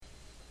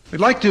We'd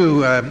like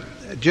to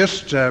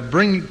just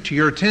bring to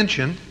your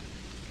attention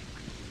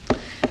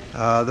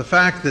the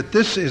fact that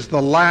this is the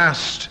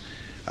last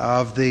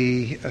of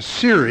the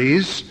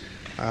series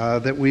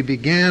that we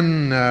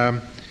began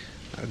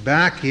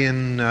back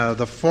in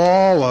the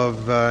fall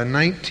of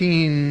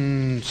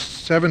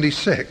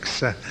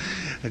 1976, a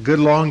good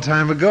long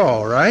time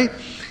ago, right?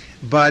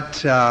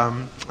 But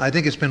I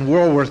think it's been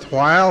well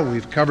worthwhile.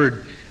 We've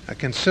covered a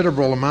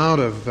considerable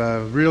amount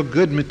of real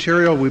good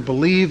material, we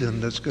believe,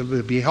 and that's going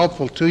to be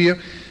helpful to you.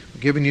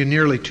 We've given you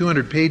nearly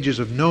 200 pages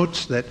of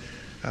notes that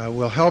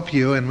will help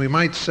you, and we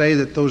might say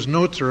that those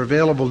notes are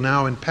available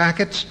now in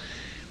packets.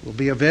 Will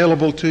be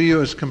available to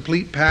you as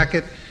complete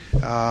packet,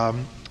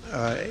 and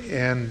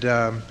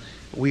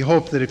we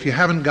hope that if you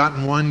haven't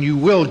gotten one, you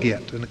will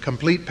get in a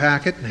complete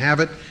packet and have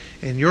it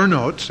in your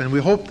notes. And we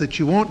hope that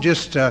you won't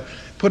just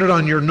put it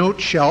on your note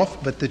shelf,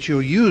 but that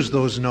you'll use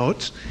those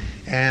notes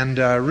and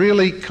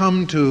really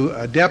come to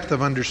a depth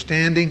of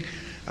understanding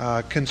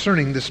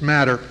concerning this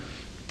matter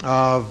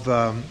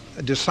of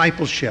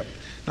discipleship.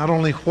 Not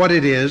only what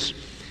it is,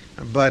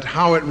 but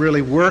how it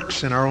really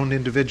works in our own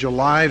individual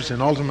lives, and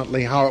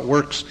ultimately how it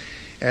works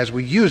as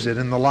we use it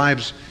in the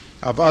lives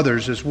of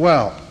others as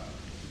well.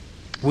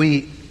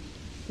 We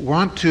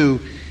want to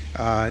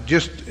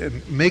just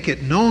make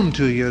it known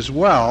to you as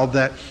well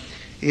that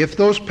if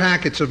those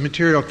packets of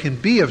material can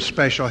be of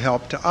special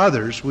help to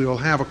others, we will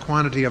have a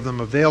quantity of them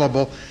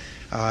available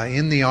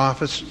in the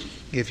office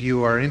if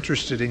you are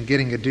interested in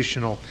getting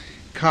additional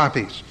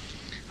copies.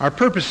 Our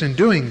purpose in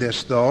doing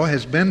this, though,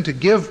 has been to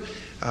give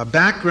a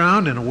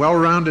background and a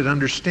well-rounded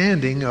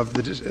understanding of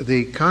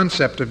the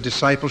concept of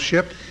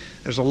discipleship.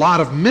 There's a lot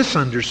of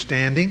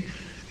misunderstanding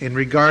in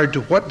regard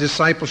to what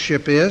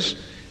discipleship is,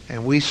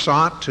 and we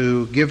sought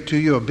to give to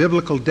you a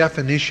biblical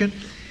definition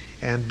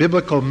and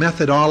biblical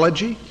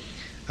methodology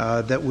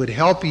that would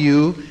help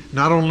you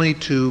not only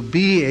to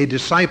be a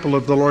disciple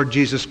of the Lord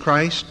Jesus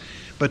Christ,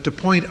 but to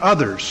point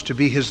others to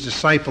be His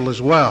disciple as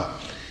well.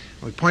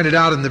 We pointed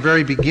out in the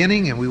very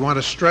beginning, and we want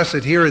to stress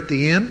it here at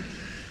the end,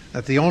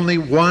 that the only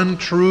one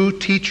true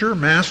teacher,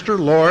 master,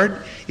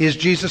 Lord, is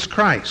Jesus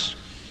Christ.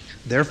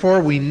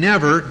 Therefore, we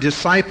never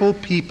disciple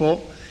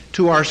people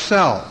to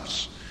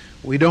ourselves.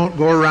 We don't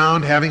go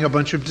around having a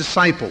bunch of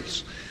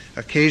disciples.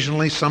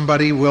 Occasionally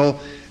somebody will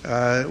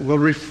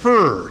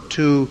refer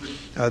to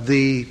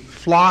the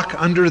flock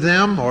under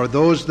them or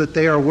those that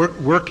they are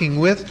working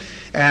with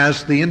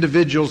as the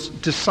individual's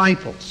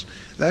disciples.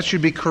 That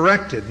should be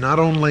corrected, not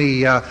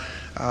only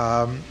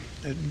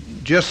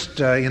just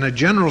in a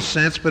general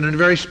sense, but in a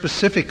very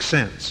specific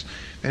sense.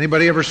 If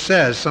anybody ever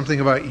says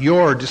something about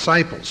your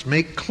disciples,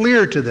 make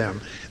clear to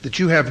them that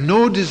you have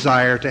no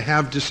desire to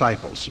have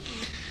disciples.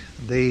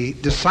 The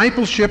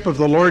discipleship of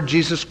the Lord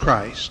Jesus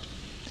Christ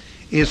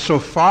is so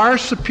far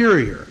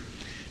superior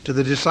to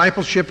the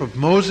discipleship of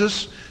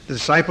Moses, the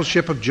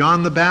discipleship of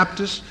John the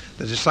Baptist,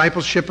 the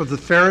discipleship of the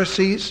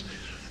Pharisees,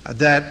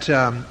 that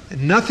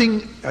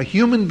nothing a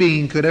human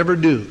being could ever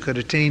do could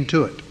attain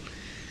to it.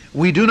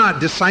 We do not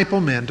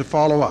disciple men to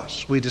follow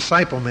us. We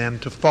disciple men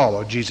to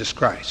follow Jesus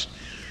Christ.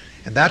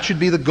 And that should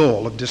be the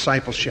goal of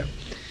discipleship.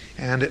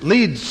 And it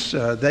leads,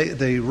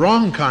 the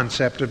wrong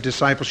concept of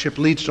discipleship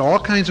leads to all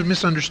kinds of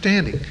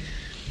misunderstanding.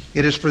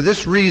 It is for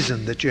this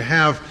reason that you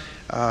have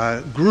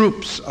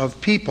groups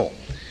of people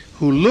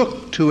who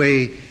look to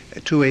a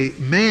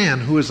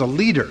man who is a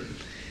leader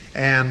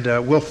and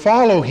will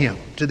follow him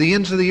to the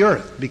ends of the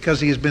earth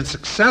because he has been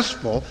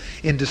successful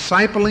in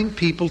discipling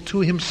people to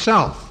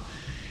himself.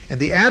 And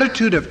the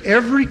attitude of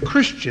every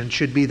Christian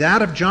should be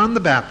that of John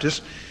the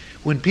Baptist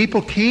when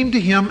people came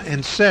to him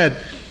and said,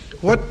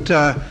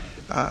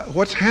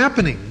 what's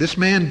happening? This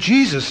man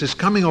Jesus is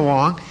coming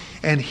along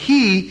and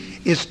he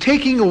is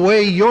taking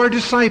away your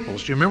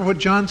disciples. Do you remember what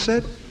John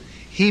said?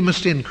 He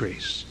must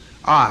increase.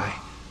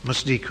 I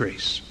must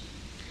decrease.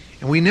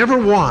 And we never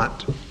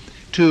want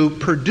to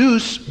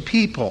produce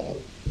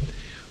people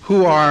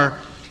who are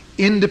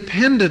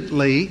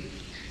independently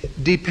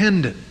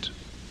dependent.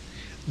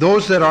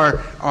 Those that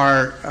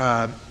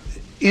are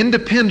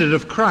independent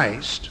of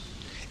Christ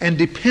and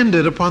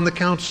dependent upon the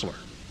counselor.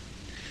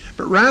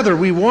 But rather,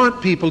 we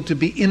want people to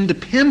be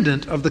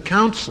independent of the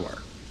counselor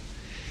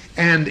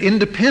and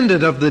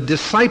independent of the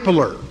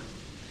discipler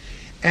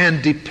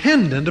and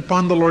dependent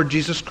upon the Lord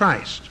Jesus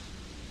Christ.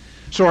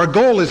 So our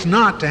goal is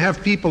not to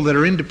have people that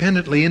are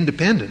independently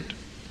independent,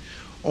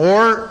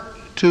 or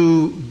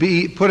to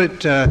be,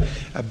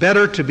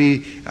 better to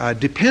be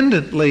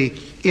dependently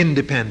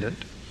independent,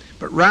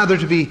 but rather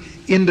to be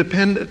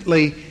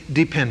independently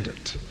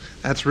dependent.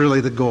 That's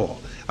really the goal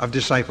of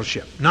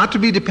discipleship. Not to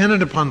be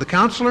dependent upon the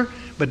counselor,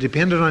 but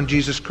dependent on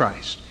Jesus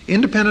Christ.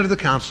 Independent of the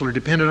counselor,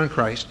 dependent on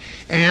Christ,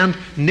 and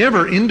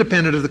never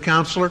independent of the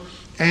counselor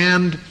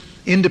and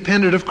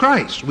independent of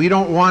Christ. We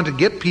don't want to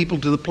get people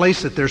to the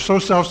place that they're so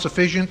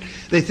self-sufficient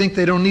they think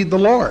they don't need the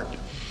Lord.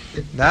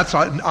 That's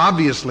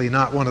obviously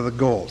not one of the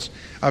goals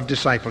of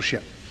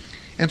discipleship.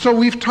 And so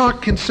we've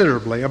talked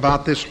considerably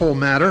about this whole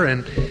matter,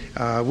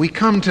 and we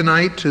come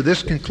tonight to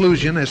this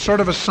conclusion as sort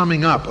of a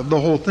summing up of the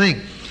whole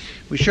thing.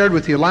 We shared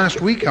with you last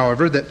week,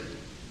 however, that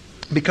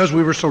because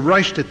we were so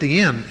rushed at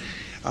the end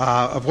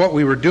of what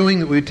we were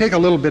doing, that we'd take a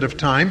little bit of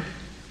time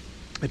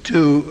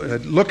to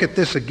look at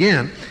this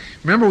again.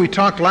 Remember, we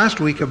talked last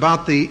week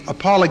about the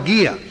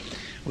apologia.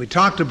 We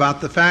talked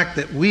about the fact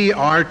that we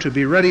are to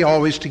be ready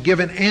always to give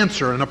an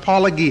answer, an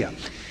apologia.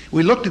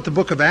 We looked at the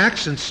book of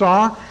Acts and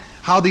saw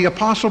how the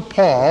Apostle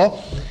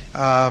Paul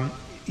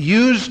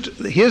used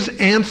his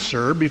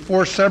answer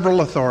before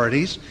several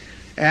authorities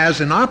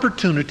as an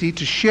opportunity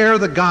to share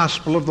the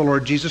gospel of the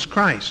Lord Jesus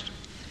Christ.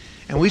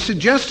 And we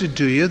suggested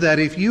to you that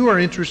if you are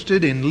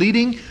interested in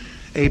leading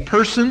a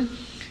person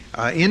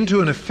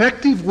into an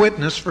effective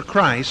witness for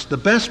Christ, the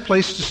best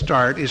place to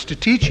start is to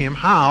teach him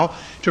how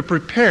to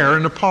prepare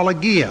an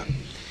apologia.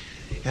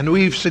 And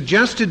we've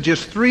suggested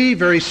just 3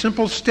 very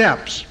simple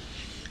steps: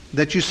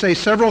 that you say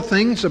several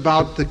things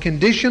about the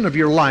condition of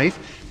your life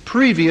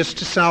previous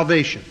to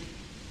salvation,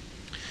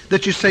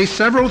 that you say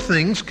several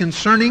things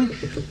concerning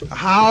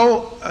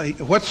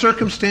what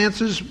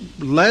circumstances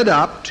led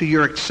up to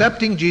your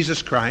accepting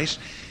Jesus Christ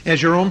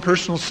as your own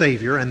personal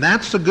Savior, and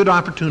that's a good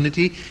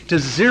opportunity to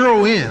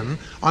zero in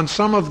on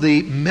some of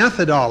the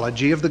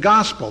methodology of the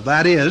gospel.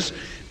 That is,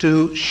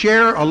 to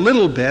share a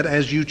little bit,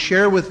 as you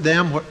share with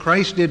them what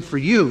Christ did for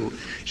you,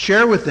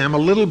 share with them a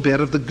little bit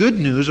of the good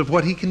news of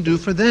what he can do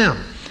for them.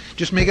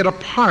 Just make it a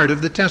part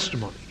of the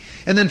testimony.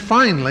 And then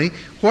finally,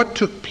 what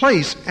took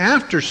place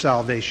after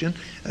salvation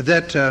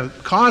that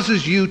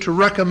causes you to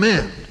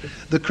recommend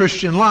the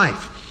Christian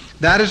life.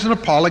 That is an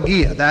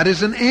apologia. That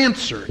is an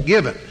answer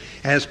given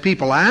as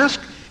people ask,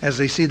 as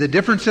they see the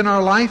difference in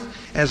our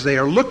life, as they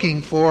are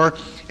looking for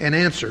an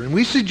answer. And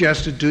we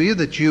suggested to you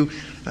that you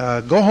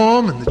go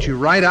home and that you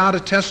write out a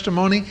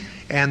testimony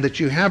and that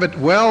you have it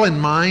well in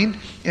mind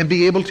and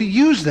be able to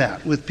use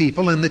that with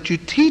people, and that you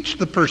teach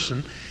the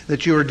person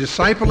that you are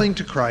discipling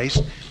to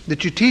Christ,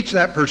 that you teach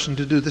that person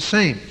to do the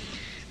same.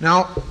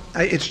 Now,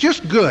 it's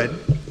just good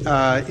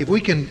if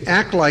we can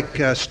act like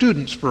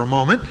students for a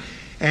moment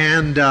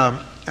and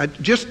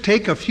just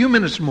take a few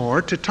minutes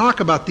more to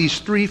talk about these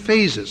 3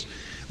 phases.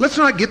 Let's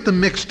not get them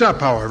mixed up,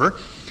 however.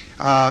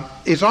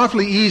 It's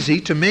awfully easy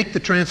to make the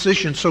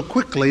transition so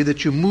quickly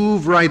that you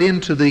move right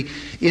into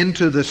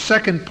the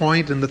second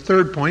point and the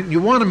third point. You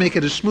want to make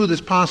it as smooth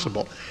as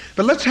possible.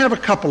 But let's have a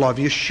couple of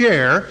you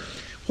share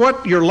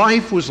what your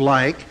life was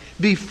like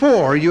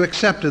before you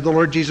accepted the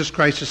Lord Jesus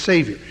Christ as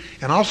Savior.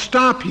 And I'll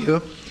stop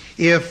you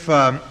if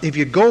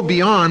you go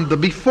beyond the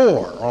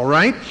before, all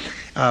right?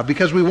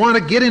 Because we want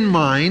to get in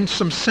mind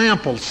some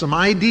samples, some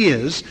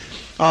ideas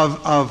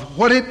of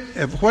what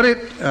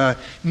it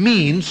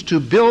means to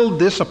build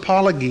this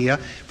apologia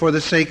for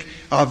the sake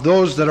of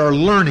those that are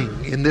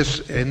learning in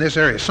this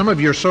area. Some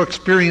of you are so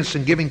experienced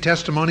in giving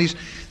testimonies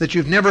that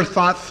you've never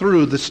thought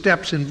through the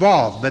steps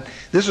involved, but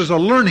this is a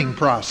learning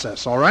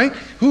process, all right?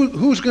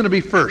 Who's going to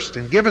be first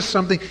and give us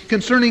something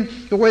concerning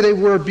the way they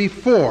were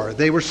before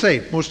they were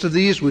saved? Most of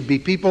these would be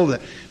people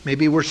that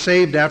maybe were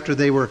saved after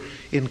they were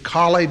in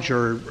college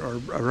or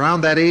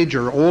around that age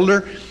or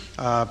older.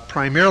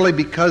 Primarily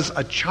because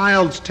a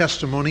child's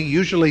testimony,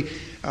 usually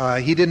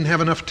he didn't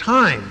have enough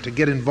time to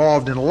get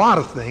involved in a lot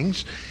of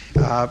things.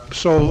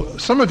 So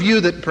some of you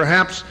that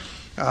perhaps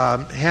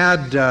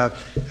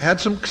had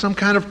some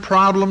kind of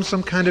problem,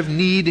 some kind of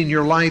need in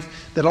your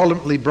life that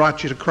ultimately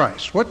brought you to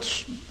Christ.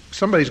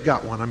 Somebody's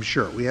got one, I'm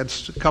sure. We had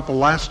a couple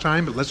last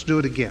time, but let's do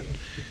it again.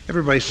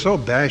 Everybody's so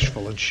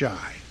bashful and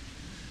shy.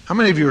 How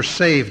many of you are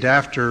saved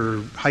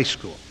after high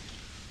school?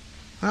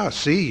 Oh,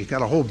 see, you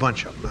got a whole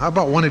bunch of them. How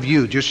about one of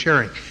you just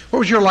sharing? What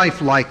was your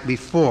life like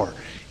before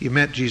you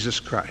met Jesus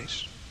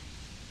Christ?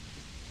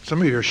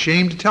 Some of you are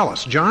ashamed to tell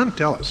us. John,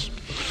 tell us.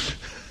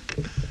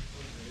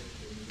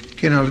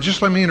 Okay, now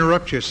just let me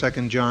interrupt you a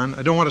second, John.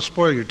 I don't want to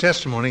spoil your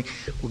testimony.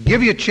 We'll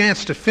give you a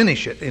chance to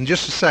finish it in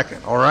just a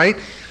second, all right?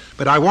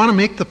 But I want to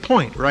make the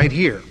point right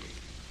here.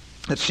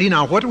 Let's see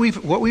now, what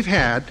we've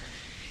had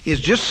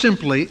is just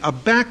simply a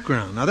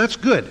background. Now that's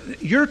good.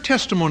 Your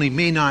testimony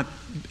may not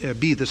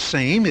be the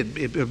same.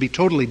 It will be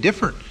totally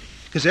different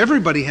because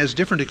everybody has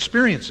different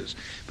experiences.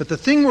 But the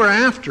thing we're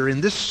after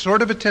in this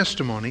sort of a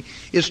testimony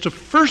is to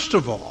first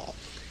of all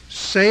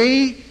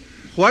say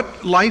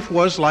what life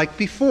was like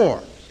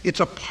before.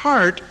 It's a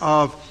part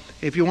of,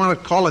 if you want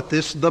to call it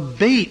this, the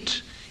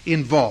bait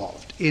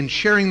involved in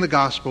sharing the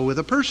gospel with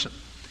a person.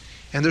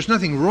 And there's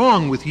nothing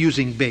wrong with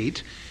using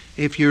bait.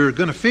 If you're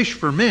going to fish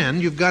for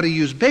men, you've got to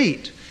use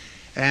bait.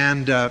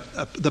 And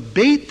the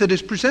bait that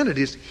is presented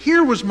is,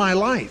 here was my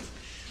life.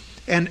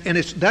 And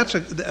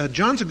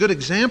John's a good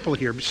example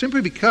here,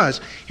 simply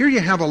because here you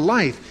have a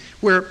life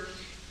where,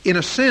 in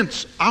a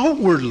sense,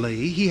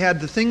 outwardly, he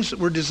had the things that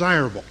were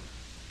desirable.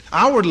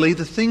 Outwardly,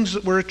 the things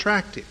that were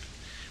attractive.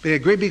 But he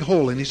had a great big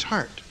hole in his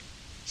heart.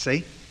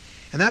 See?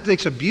 And that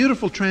makes a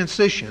beautiful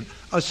transition,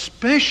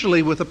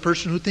 especially with a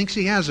person who thinks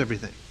he has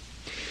everything.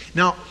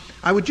 Now,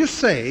 I would just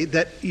say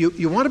that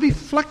you want to be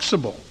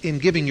flexible in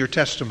giving your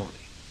testimony.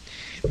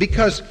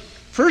 Because,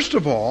 first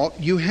of all,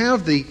 you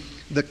have the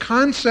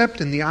concept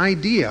and the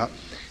idea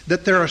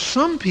that there are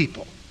some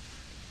people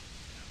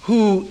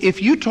who,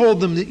 if you told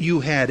them that you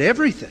had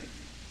everything,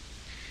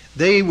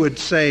 they would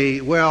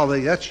say, well,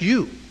 that's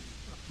you,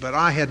 but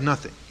I had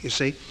nothing, you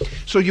see.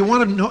 So you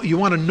want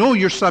to know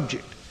your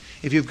subject.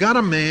 If you've got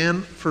a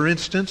man, for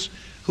instance,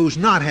 who's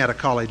not had a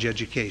college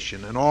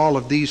education and all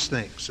of these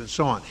things and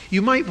so on,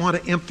 you might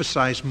want to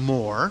emphasize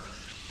more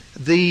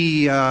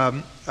the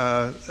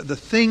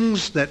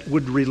things that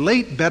would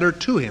relate better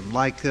to him,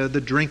 like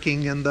the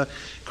drinking and the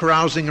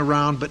carousing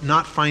around, but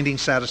not finding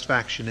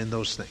satisfaction in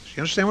those things.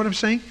 You understand what I'm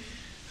saying?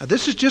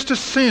 This is just a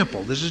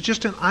sample. This is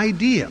just an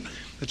idea.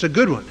 It's a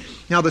good one.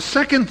 Now, the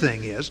second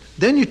thing is,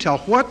 then you tell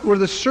what were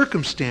the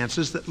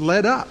circumstances that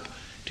led up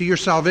to your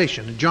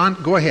salvation. John,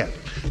 go ahead.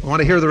 I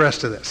want to hear the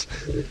rest of this.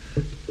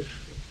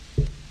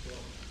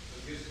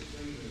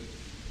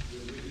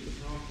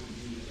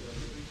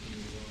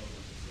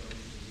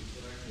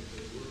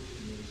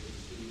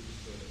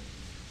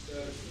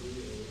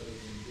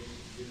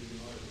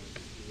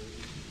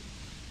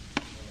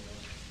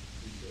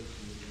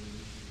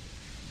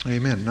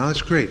 Amen. Now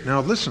that's great.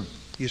 Now listen,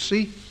 you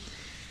see,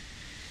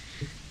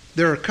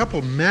 there are a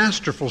couple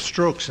masterful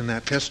strokes in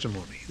that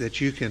testimony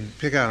that you can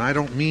pick out. I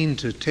don't mean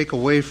to take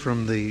away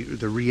from the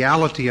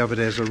reality of it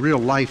as a real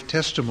life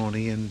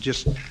testimony and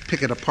just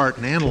pick it apart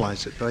and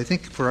analyze it. But I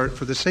think for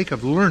the sake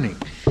of learning,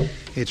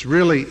 it's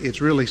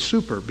really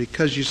super,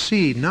 because you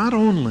see, not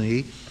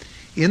only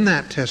in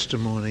that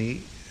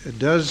testimony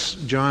does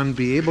John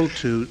be able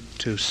to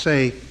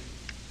say,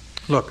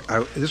 look,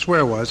 this is where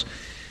I was,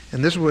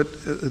 and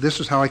this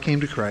is how I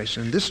came to Christ,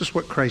 and this is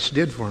what Christ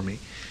did for me.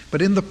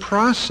 But in the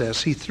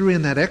process, he threw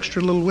in that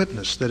extra little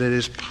witness that it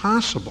is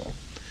possible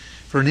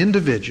for an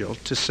individual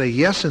to say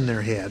yes in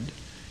their head,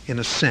 in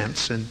a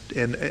sense, and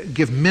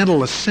give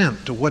mental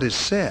assent to what is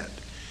said,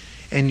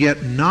 and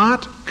yet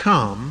not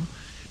come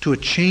to a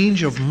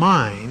change of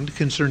mind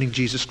concerning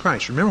Jesus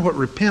Christ. Remember what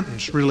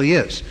repentance really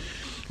is.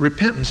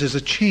 Repentance is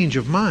a change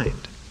of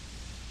mind.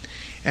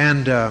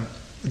 And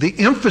the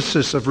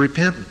emphasis of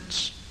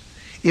repentance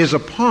is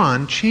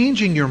upon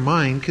changing your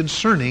mind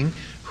concerning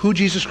who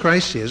Jesus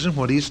Christ is and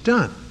what he's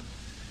done.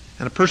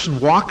 And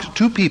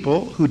two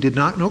people who did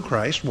not know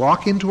Christ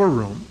walk into a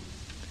room.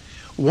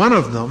 One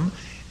of them,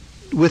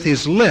 with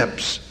his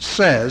lips,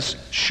 says,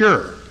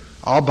 sure,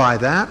 I'll buy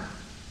that,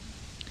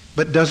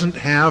 but doesn't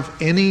have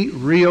any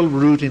real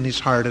root in his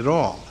heart at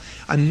all.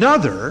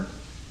 Another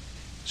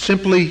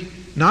simply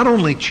not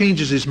only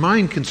changes his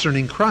mind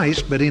concerning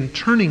Christ, but in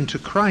turning to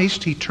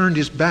Christ, he turned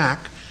his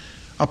back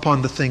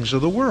upon the things of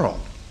the world.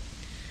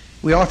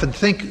 We often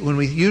think, when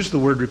we use the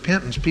word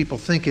repentance, people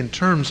think in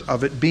terms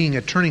of it being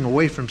a turning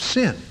away from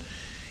sin.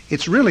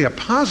 It's really a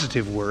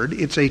positive word.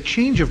 It's a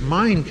change of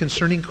mind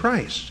concerning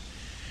Christ.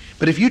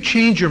 But if you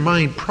change your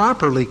mind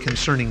properly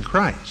concerning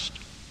Christ,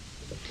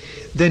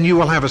 then you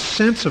will have a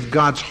sense of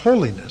God's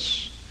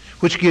holiness,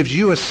 which gives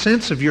you a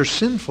sense of your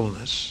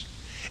sinfulness,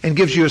 and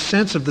gives you a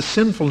sense of the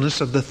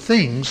sinfulness of the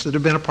things that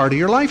have been a part of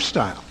your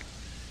lifestyle.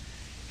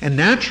 And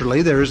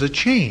naturally, there is a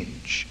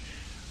change.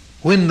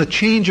 When the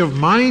change of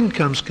mind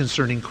comes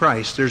concerning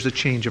Christ, there's a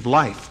change of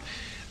life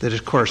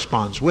that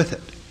corresponds with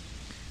it.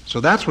 So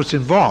that's what's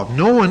involved.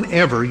 No one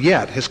ever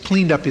yet has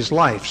cleaned up his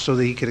life so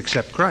that he could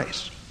accept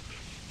Christ.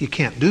 You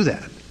can't do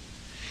that.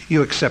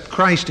 You accept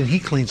Christ and he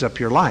cleans up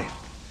your life.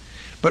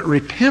 But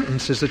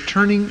repentance is a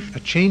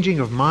changing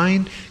of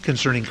mind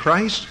concerning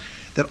Christ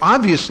that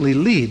obviously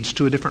leads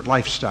to a different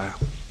lifestyle,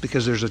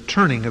 because there's a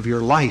turning of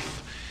your life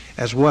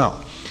as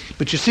well.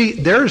 But you see,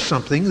 there is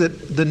something that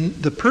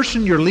the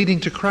person you're leading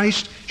to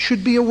Christ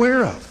should be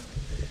aware of.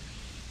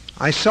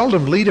 I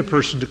seldom lead a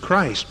person to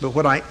Christ, but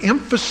what I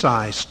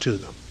emphasize to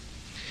them,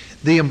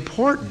 the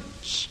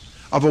importance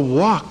of a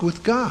walk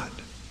with God.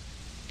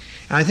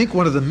 And I think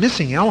one of the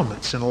missing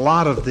elements in a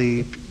lot of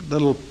the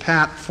little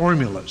pat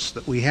formulas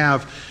that we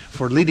have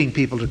for leading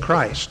people to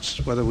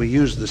Christ, whether we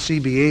use the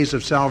CBAs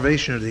of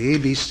salvation or the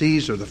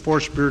ABCs or the 4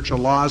 spiritual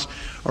laws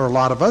or a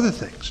lot of other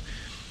things,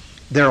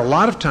 there are a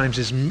lot of times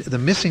the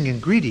missing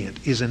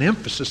ingredient is an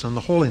emphasis on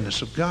the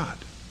holiness of God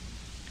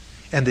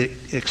and the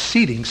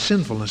exceeding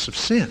sinfulness of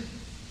sin.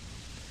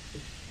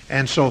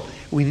 And so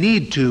we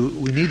need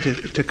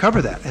to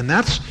cover that. And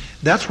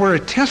that's where a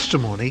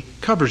testimony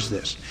covers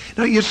this.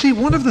 Now, you see,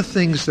 one of the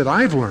things that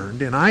I've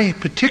learned, and I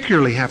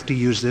particularly have to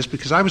use this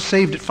because I was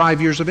saved at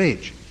 5 years of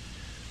age,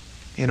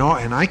 and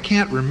I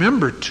can't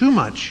remember too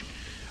much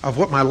of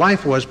what my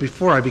life was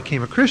before I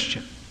became a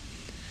Christian.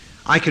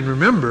 I can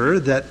remember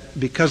that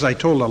because I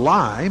told a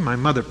lie, my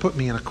mother put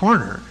me in a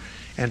corner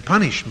and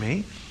punished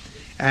me.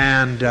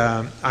 And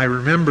I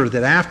remember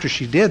that after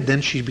she did,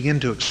 then she began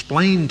to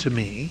explain to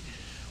me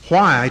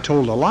why I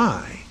told a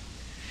lie.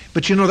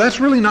 But you know, that's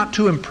really not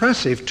too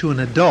impressive to an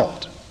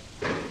adult,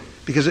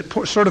 because it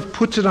sort of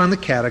puts it on the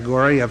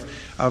category of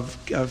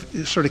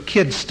sort of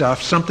kid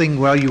stuff, something,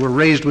 well, you were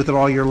raised with it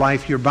all your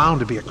life, you're bound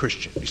to be a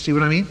Christian. You see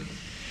what I mean?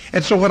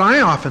 And so what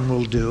I often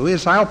will do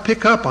is I'll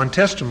pick up on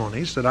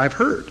testimonies that I've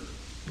heard.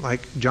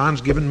 Like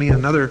John's given me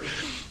another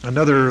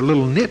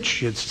little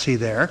niche, you'd see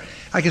there.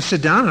 I can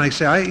sit down and I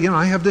say,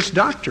 I have this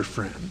doctor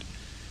friend,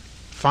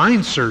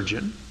 fine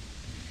surgeon,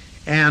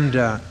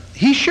 and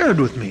he shared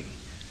with me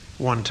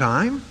one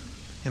time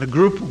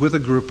with a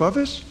group of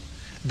us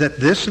that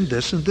this and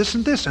this and this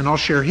and this, and I'll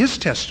share his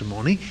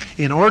testimony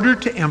in order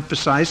to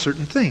emphasize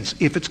certain things,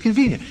 if it's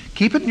convenient.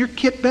 Keep it in your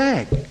kit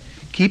bag.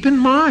 Keep in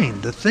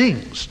mind the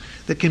things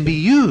that can be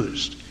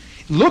used.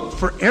 Look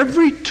for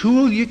every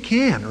tool you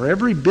can, or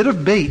every bit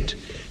of bait,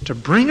 to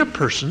bring a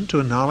person to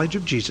a knowledge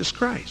of Jesus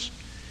Christ.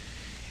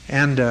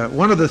 And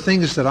one of the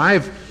things that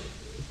I've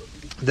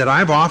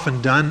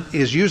often done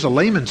is use a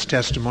layman's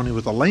testimony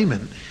with a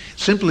layman,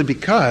 simply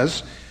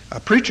because a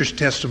preacher's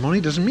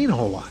testimony doesn't mean a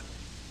whole lot.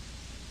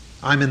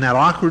 I'm in that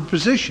awkward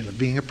position of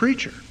being a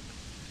preacher.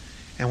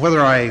 And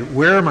whether I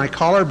wear my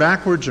collar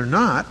backwards or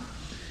not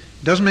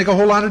doesn't make a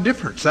whole lot of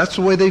difference. That's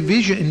the way they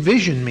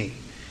envision me.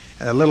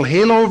 A little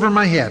halo over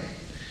my head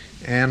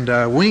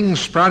and wings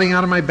sprouting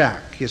out of my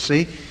back, you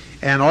see.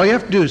 And all you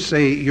have to do is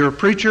say, you're a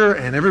preacher,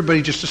 and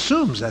everybody just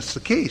assumes that's the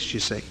case, you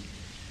see.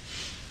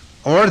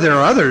 Or there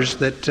are others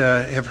that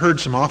have heard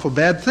some awful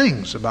bad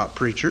things about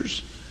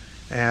preachers,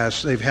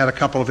 as they've had a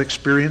couple of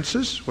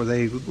experiences where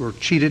they were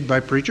cheated by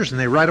preachers, and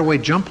they right away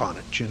jump on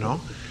it, you know.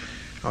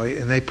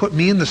 And they put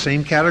me in the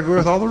same category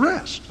with all the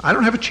rest. I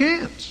don't have a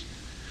chance.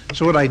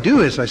 So what I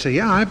do is I say,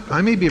 yeah,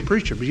 I may be a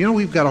preacher, but you know,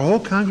 we've got a whole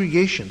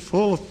congregation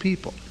full of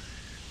people.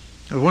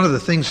 One of the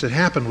things that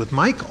happened with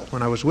Michael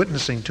when I was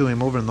witnessing to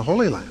him over in the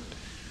Holy Land,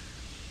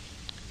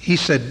 he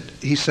said,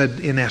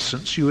 in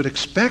essence, you would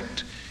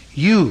expect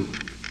you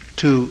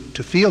to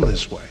feel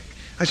this way.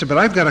 I said, but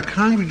I've got a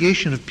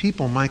congregation of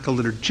people, Michael,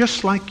 that are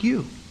just like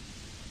you.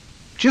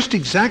 Just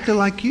exactly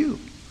like you.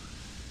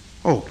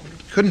 Oh,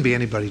 couldn't be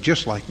anybody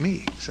just like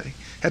me, see.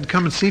 Had to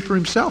come and see for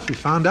himself. He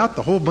found out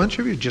the whole bunch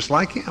of you just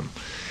like him.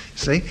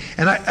 See?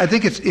 And I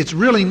think it's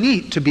really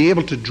neat to be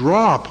able to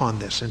draw upon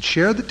this and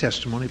share the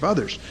testimony of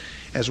others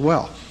as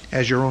well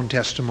as your own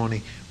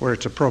testimony where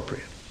it's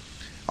appropriate.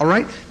 All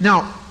right?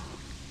 Now,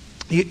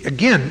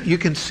 again, you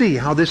can see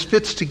how this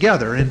fits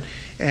together,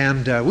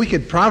 and we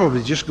could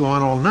probably just go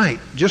on all night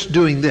just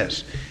doing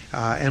this,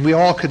 and we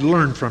all could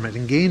learn from it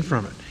and gain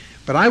from it.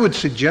 But I would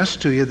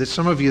suggest to you that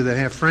some of you that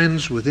have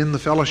friends within the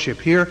fellowship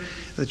here,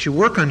 that you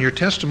work on your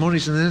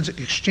testimonies and then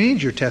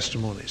exchange your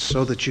testimonies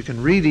so that you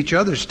can read each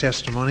other's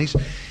testimonies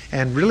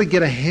and really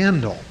get a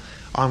handle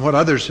on what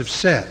others have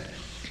said.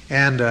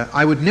 And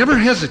I would never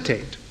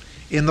hesitate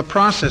in the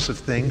process of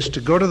things to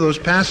go to those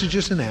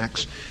passages in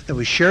Acts that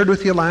we shared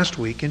with you last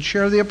week and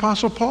share the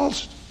Apostle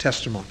Paul's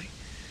testimony.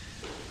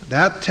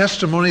 That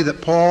testimony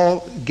that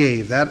Paul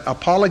gave, that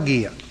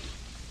apologia,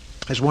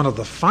 is one of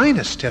the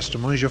finest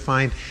testimonies you'll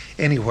find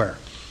anywhere.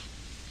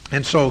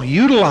 And so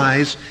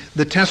utilize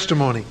the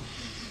testimony.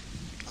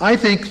 I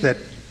think that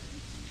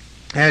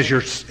as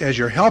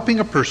you're helping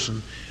a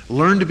person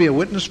learn to be a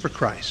witness for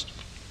Christ,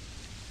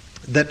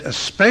 that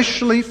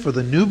especially for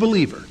the new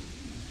believer,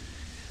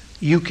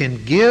 you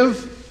can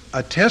give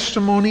a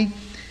testimony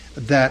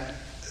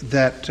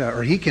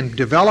or he can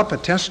develop a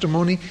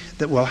testimony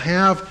that will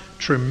have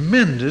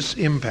tremendous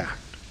impact.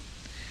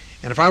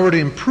 And if I were to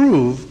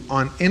improve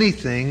on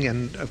anything,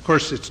 and of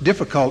course it's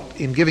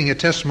difficult in giving a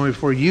testimony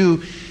for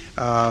you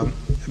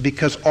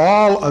because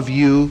all of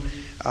you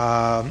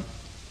know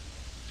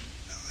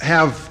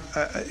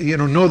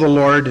the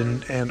Lord,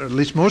 and at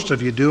least most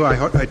of you do,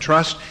 I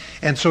trust,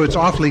 and so it's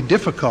awfully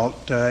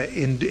difficult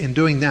in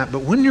doing that.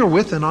 But when you're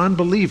with an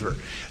unbeliever,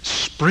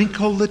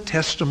 sprinkle the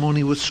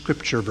testimony with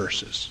Scripture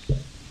verses.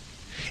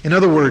 In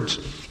other words,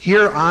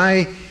 here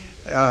I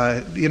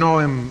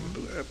am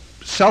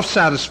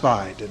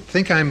self-satisfied and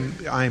think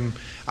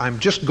I'm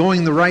just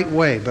going the right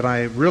way, but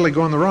I'm really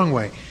going the wrong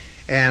way.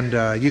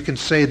 And you can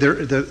say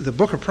the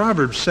book of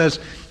Proverbs says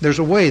there's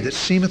a way that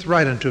seemeth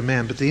right unto a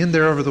man, but the end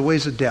thereof are the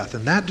ways of death,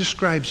 and that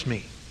describes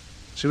me.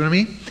 See what I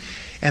mean?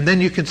 And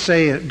then you can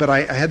say, but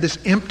I had this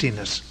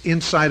emptiness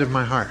inside of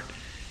my heart,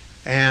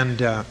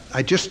 and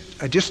I just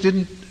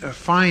didn't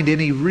find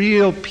any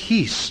real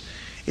peace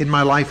in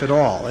my life at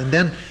all. And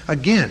then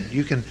again,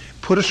 you can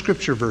put a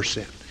Scripture verse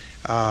in.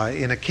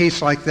 In a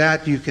case like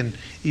that, you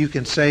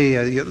can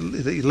say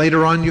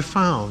later on you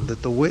found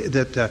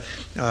that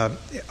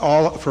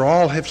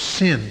all have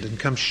sinned and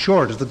come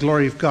short of the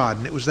glory of God,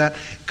 and it was that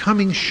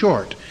coming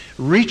short,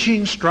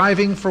 reaching,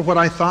 striving for what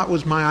I thought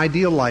was my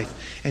ideal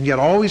life, and yet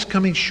always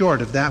coming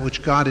short of that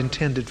which God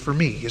intended for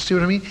me. You see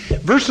what I mean?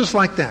 Verses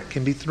like that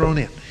can be thrown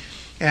in,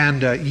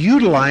 and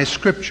utilize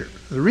Scripture.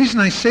 The reason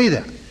I say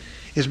that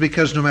is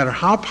because no matter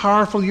how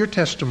powerful your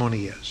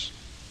testimony is,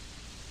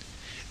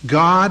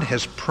 God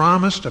has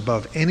promised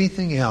above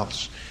anything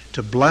else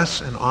to bless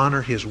and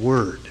honor His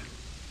Word.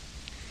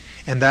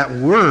 And that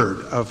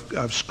Word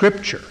of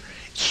Scripture,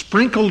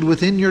 sprinkled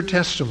within your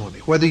testimony,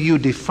 whether you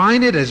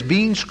define it as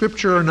being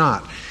Scripture or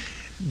not,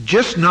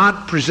 just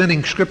not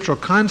presenting scriptural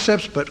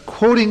concepts, but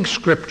quoting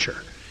Scripture,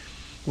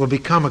 will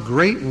become a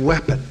great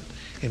weapon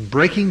in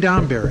breaking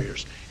down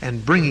barriers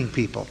and bringing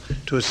people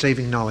to a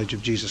saving knowledge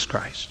of Jesus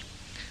Christ.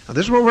 Now,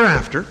 this is what we're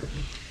after.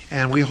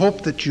 And we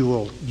hope that you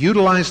will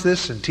utilize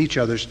this and teach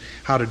others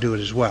how to do it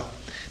as well.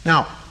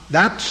 Now,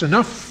 that's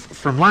enough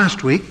from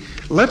last week.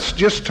 Let's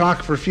just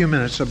talk for a few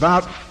minutes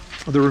about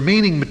the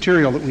remaining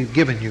material that we've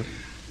given you.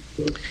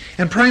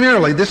 And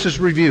primarily, this is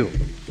review.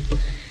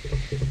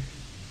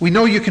 We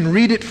know you can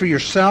read it for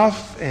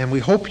yourself, and we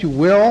hope you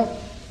will.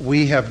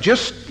 We have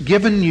just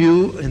given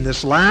you, in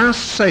this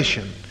last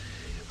session,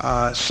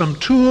 some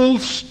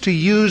tools to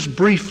use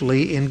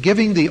briefly in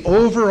giving the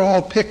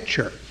overall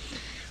picture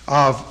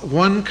of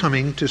one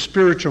coming to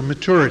spiritual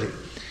maturity.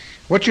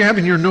 What you have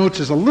in your notes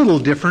is a little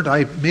different.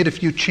 I made a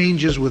few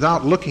changes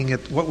without looking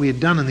at what we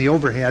had done in the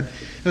overhead.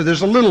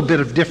 There's a little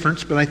bit of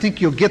difference, but I think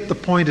you'll get the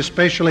point,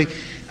 especially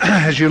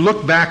as you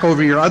look back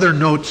over your other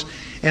notes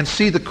and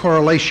see the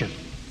correlation.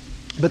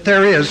 But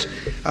there is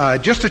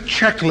just a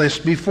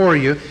checklist before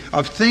you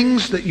of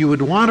things that you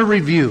would want to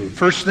review.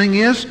 First thing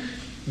is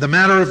the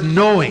matter of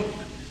knowing,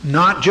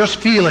 not just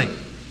feeling.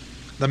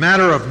 The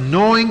matter of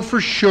knowing for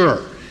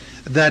sure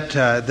that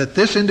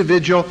this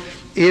individual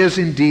is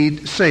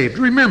indeed saved.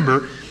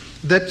 Remember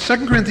that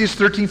 2 Corinthians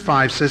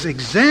 13:5 says,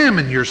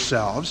 "Examine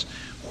yourselves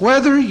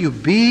whether you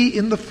be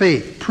in the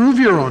faith. Prove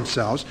your own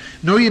selves.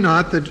 Know ye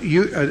not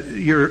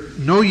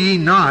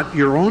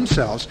your own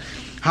selves,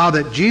 how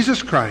that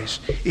Jesus Christ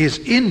is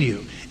in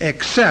you,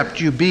 except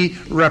you be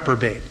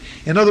reprobate."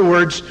 In other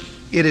words,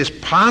 it is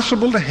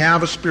possible to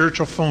have a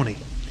spiritual phony.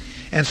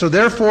 And so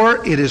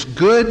therefore, it is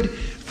good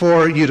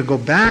for you to go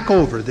back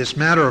over this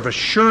matter of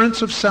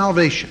assurance of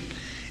salvation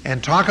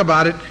and talk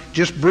about it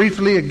just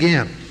briefly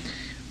again.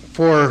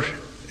 For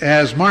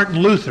as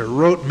Martin Luther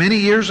wrote many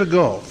years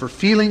ago, "For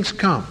feelings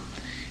come,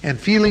 and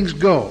feelings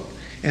go,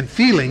 and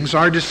feelings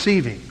are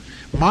deceiving.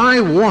 My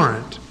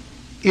warrant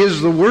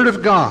is the Word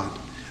of God,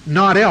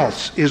 naught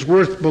else is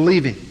worth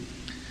believing.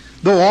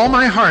 Though all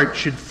my heart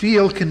should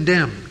feel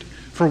condemned,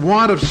 for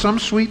want of some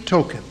sweet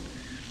token,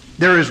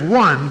 there is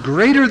one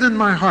greater than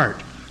my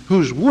heart,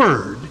 whose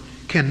word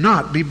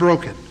cannot be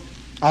broken.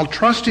 I'll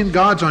trust in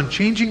God's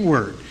unchanging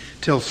word,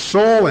 till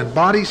soul and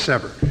body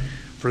sever.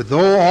 For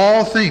though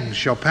all things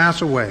shall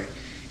pass away,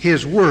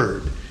 his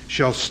word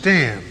shall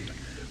stand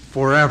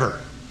forever."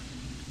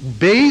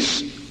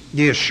 Base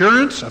the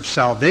assurance of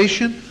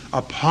salvation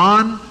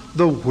upon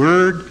the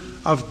Word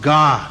of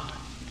God,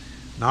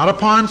 not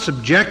upon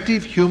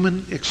subjective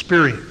human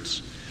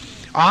experience.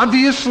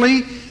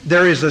 Obviously,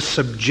 there is a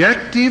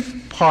subjective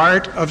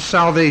part of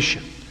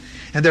salvation,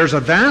 and there's a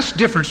vast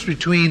difference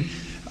between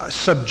a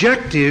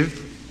subjective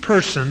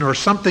person, or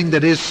something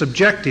that is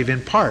subjective in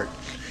part,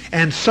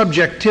 and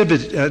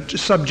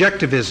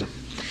subjectivism.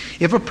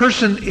 If a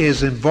person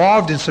is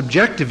involved in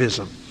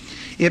subjectivism,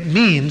 it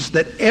means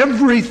that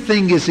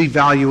everything is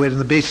evaluated on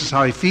the basis of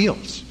how he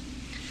feels.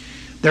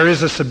 There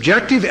is a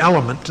subjective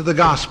element to the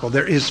gospel.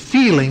 There is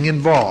feeling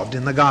involved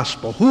in the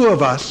gospel. Who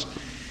of us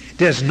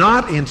does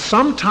not, in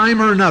some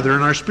time or another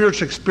in our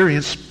spiritual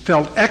experience,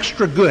 felt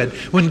extra good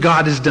when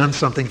God has done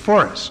something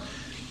for us?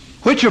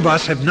 Which of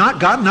us have not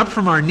gotten up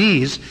from our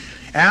knees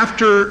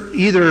after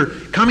either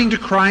coming to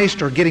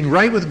Christ or getting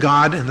right with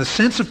God, and the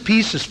sense of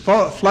peace has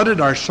flooded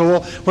our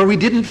soul where we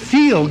didn't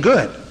feel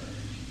good?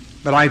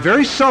 But I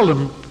very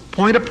seldom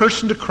point a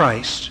person to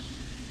Christ,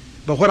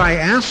 but what I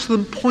ask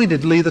them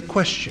pointedly the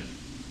question,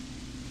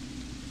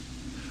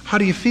 how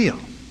do you feel?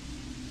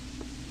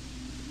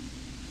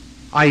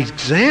 I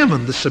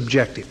examine the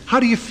subjective.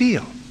 How do you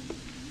feel?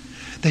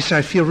 They say,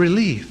 I feel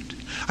relieved.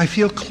 I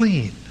feel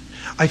clean.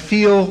 I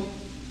feel,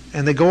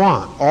 and they go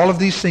on. All of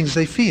these things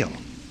they feel.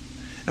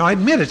 Now I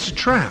admit it's a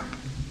trap.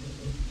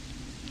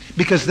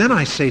 Because then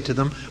I say to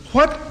them,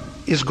 what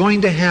is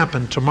going to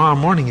happen tomorrow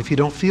morning if you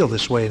don't feel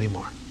this way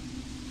anymore?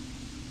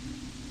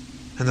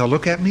 And they'll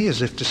look at me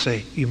as if to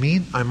say, you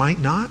mean I might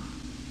not?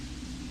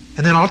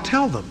 And then I'll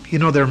tell them, you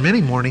know, there are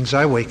many mornings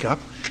I wake up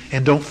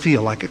and don't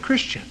feel like a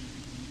Christian.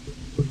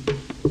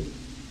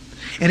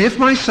 And if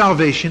my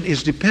salvation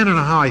is dependent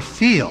on how I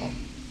feel,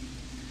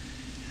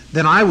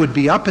 then I would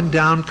be up and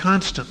down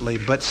constantly.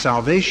 But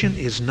salvation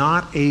is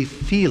not a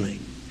feeling.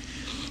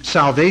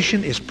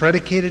 Salvation is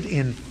predicated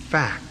in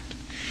fact.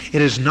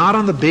 It is not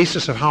on the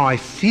basis of how I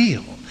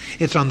feel.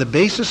 It's on the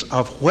basis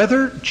of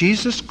whether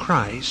Jesus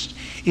Christ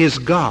is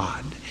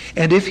God.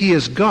 And if he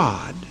is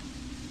God,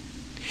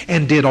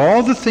 and did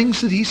all the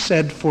things that he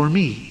said for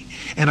me,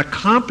 and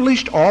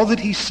accomplished all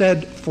that he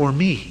said for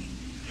me,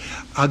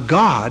 a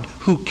God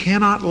who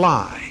cannot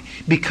lie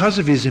because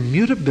of his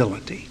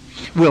immutability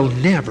will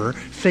never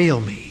fail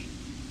me.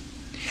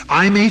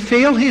 I may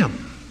fail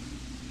him,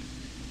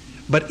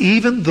 but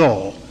even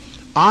though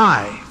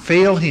I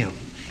fail him,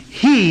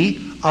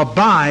 he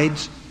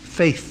abides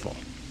faithful.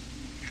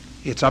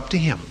 It's up to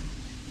him.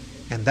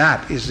 And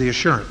that is the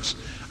assurance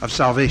of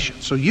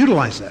salvation. So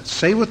utilize that.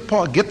 Say with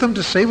Paul, get them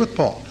to say with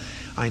Paul,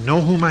 I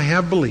know whom I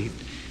have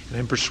believed, and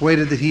I'm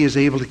persuaded that he is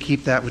able to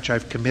keep that which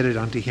I've committed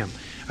unto him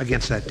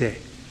against that day.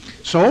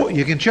 So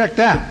you can check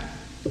that.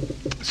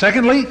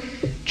 Secondly,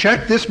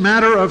 check this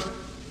matter of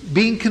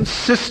being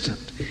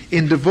consistent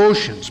in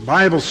devotions,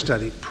 Bible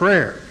study,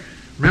 prayer.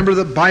 Remember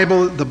the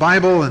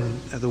Bible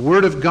and the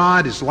Word of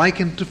God is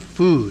likened to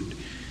food.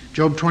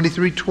 Job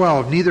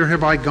 23:12, neither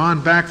have I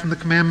gone back from the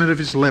commandment of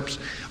his lips.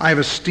 I have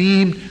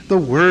esteemed the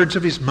words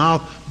of his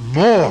mouth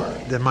more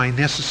than my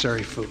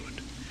necessary food.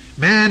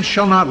 Man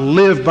shall not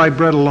live by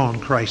bread alone,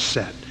 Christ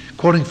said,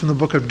 quoting from the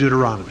book of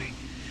Deuteronomy,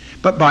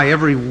 but by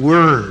every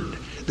word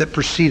that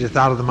proceedeth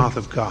out of the mouth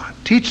of God.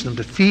 Teach them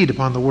to feed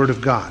upon the Word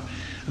of God.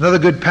 Another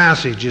good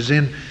passage is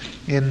in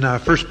 1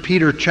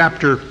 Peter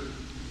chapter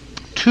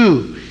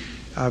 2,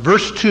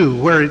 verse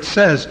 2, where it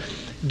says,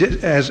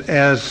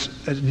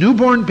 as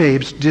newborn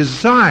babes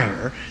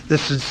desire the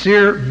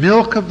sincere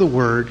milk of the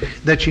Word,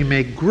 that ye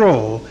may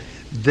grow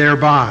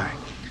thereby.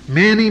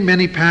 Many,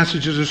 many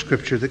passages of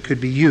Scripture that could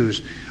be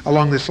used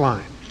along this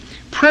line.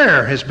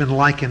 Prayer has been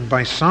likened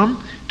by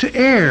some to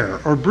air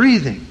or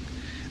breathing.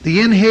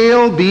 The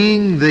inhale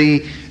being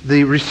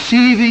the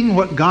receiving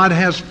what God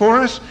has for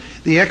us,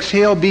 the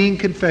exhale being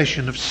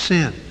confession of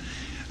sin.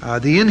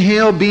 The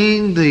inhale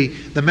being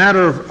the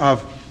matter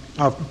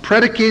of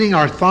predicating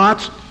our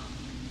thoughts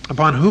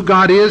upon who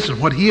God is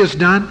and what He has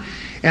done,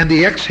 and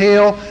the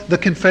exhale, the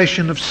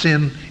confession of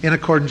sin in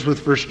accordance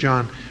with 1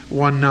 John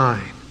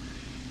 1:9.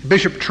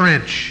 Bishop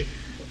Trench,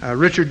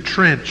 Richard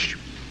Trench,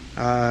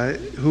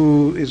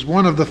 who is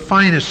one of the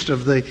finest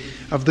of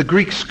the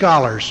Greek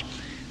scholars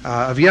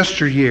of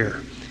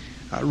yesteryear,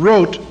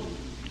 wrote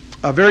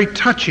a very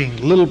touching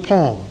little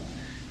poem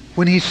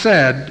when he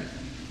said,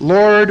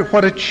 Lord,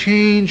 what a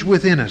change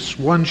within us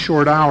 1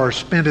 short hour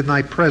spent in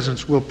Thy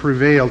presence will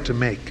prevail to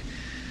make.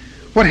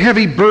 What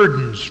heavy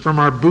burdens from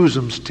our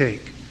bosoms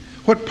take.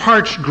 What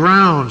parched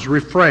grounds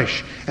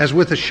refresh as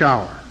with a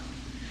shower.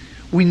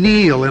 We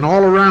kneel and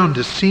all around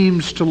us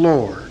seems to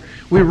lower.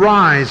 We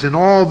rise and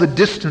all the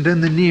distant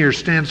and the near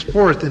stands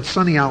forth in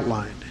sunny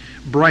outline,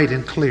 bright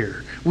and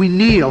clear. We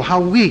kneel,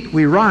 how weak.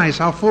 We rise,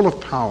 how full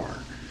of power.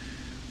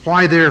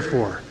 Why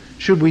therefore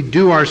should we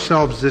do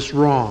ourselves this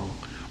wrong,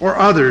 or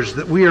others,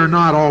 that we are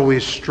not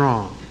always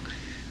strong,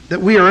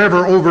 that we are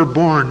ever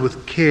overborne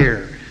with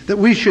care, that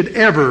we should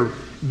ever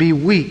be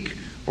weak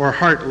or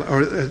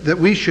that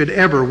we should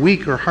ever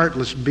weak or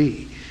heartless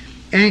be,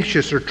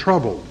 anxious or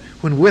troubled,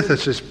 when with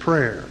us is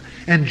prayer,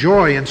 and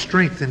joy and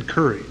strength and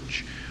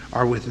courage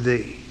are with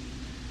Thee.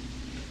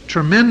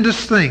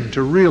 Tremendous thing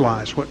to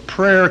realize what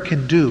prayer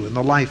can do in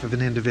the life of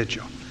an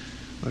individual.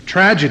 The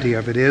tragedy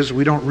of it is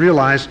we don't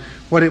realize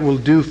what it will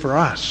do for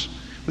us.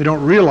 We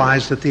don't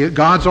realize that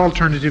God's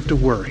alternative to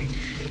worry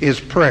is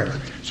prayer.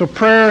 So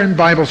prayer and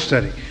Bible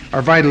study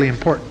are vitally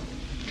important.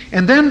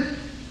 And then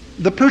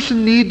the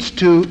person needs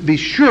to be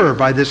sure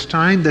by this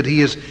time that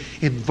he is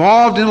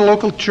involved in a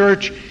local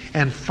church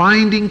and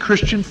finding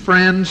Christian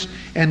friends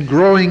and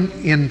growing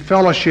in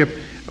fellowship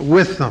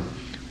with them.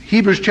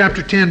 Hebrews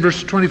chapter 10,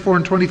 verses 24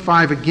 and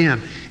 25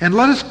 again. And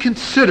let us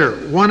consider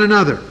one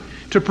another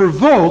to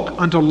provoke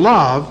unto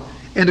love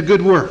and to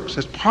good works.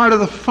 As part of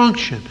the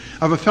function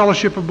of a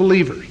fellowship of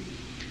believers.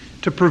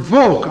 To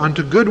provoke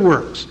unto good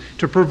works.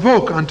 To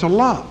provoke unto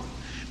love.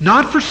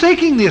 Not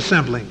forsaking the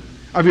assembling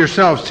of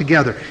yourselves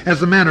together, as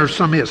the manner of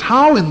some is.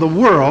 How in the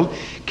world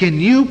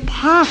can you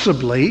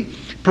possibly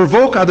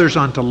provoke others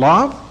unto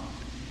love?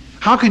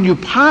 How can you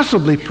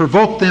possibly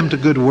provoke them to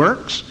good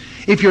works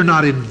if you're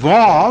not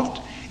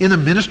involved in the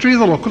ministry of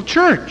the local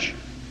church?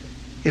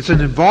 It's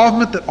an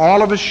involvement that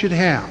all of us should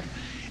have.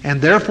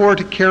 And therefore,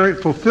 to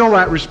fulfill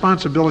that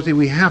responsibility,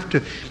 we have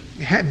to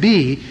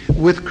be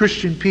with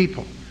Christian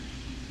people.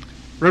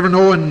 Reverend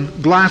Owen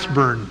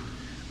Glassburn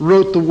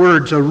wrote the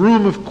words, a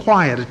room of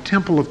quiet, a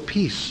temple of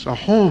peace, a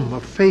home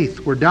of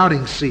faith where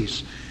doubting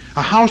cease,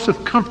 a house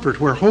of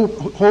comfort where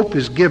hope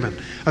is given,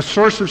 a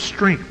source of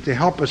strength to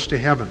help us to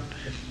heaven,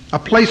 a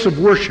place of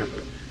worship,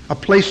 a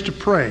place to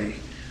pray.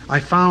 I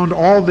found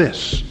all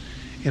this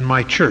in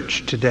my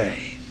church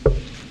today.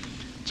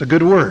 It's a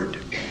good word.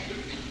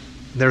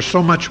 There's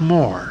so much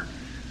more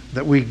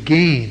that we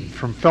gain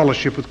from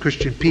fellowship with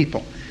Christian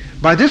people.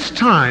 By this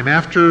time,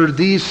 after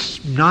these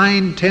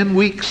 9-10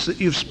 weeks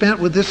that you've spent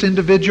with this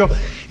individual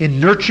in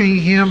nurturing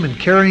him and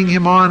carrying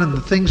him on in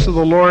the things of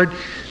the Lord,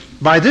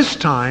 by this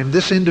time,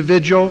 this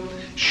individual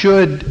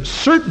should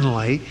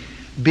certainly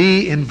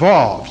be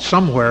involved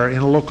somewhere in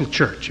a local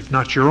church, if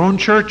not your own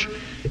church.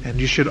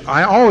 And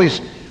I always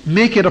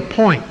make it a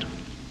point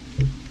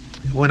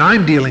when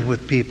I'm dealing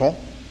with people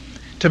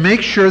to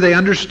make sure they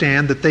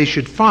understand that they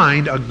should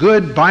find a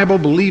good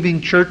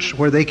Bible-believing church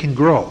where they can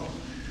grow.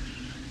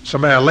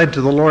 Somebody I led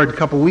to the Lord a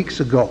couple weeks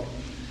ago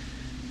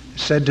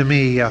said to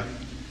me,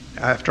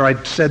 after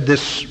I'd said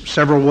this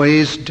several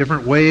ways,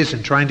 different ways,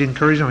 and trying to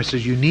encourage them, I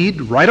says, you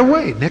need right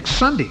away, next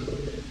Sunday,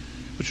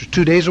 which was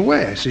 2 days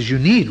away, I says, you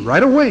need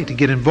right away to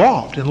get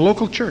involved in a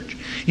local church.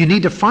 You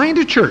need to find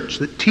a church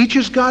that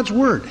teaches God's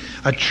Word,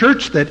 a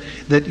church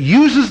that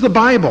uses the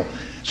Bible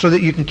so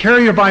that you can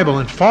carry your Bible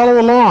and follow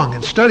along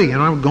and study.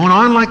 And I'm going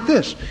on like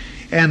this.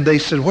 And they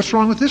said, what's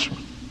wrong with this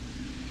one?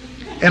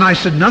 And I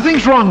said,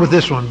 nothing's wrong with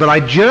this one, but I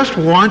just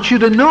want you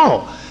to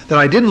know that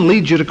I didn't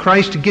lead you to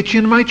Christ to get you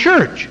into my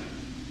church.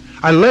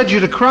 I led you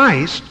to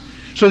Christ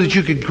so that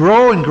you could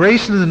grow in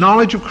grace and in the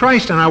knowledge of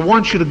Christ, and I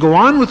want you to go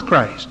on with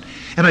Christ.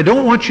 And I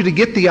don't want you to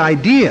get the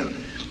idea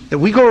that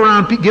we go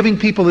around giving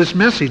people this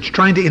message,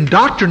 trying to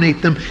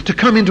indoctrinate them to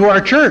come into our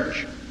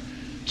church.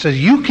 It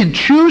says, you can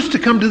choose to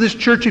come to this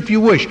church if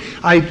you wish.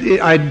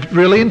 I'd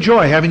really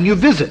enjoy having you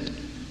visit.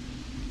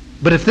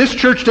 But if this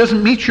church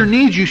doesn't meet your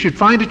needs, you should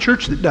find a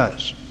church that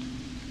does.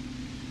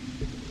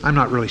 I'm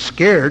not really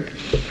scared.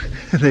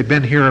 They've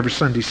been here every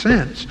Sunday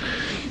since.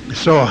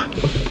 So,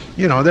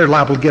 they're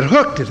liable to get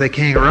hooked if they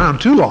hang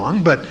around too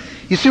long. But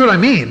you see what I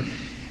mean?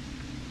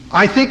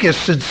 I think as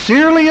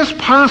sincerely as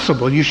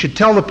possible, you should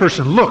tell the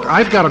person, look,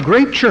 I've got a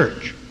great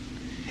church,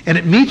 and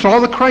it meets all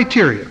the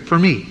criteria for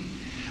me.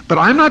 But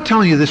I'm not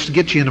telling you this to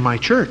get you into my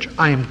church.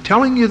 I am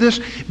telling you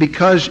this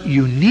because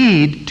you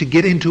need to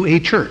get into a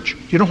church.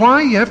 You know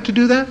why you have to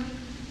do that?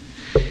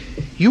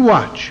 You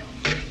watch.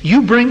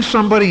 You bring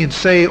somebody and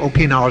say,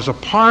 okay, now as a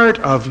part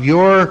of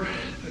your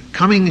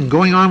coming and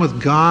going on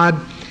with God,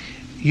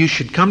 you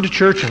should come to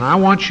church, and I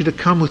want you to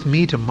come with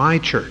me to my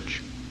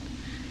church.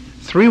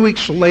 3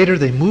 weeks later,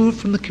 they move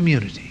from the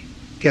community.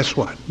 Guess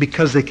what?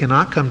 Because they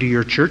cannot come to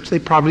your church, they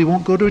probably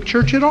won't go to a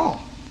church at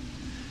all.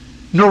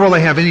 Nor will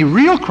they have any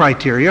real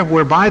criteria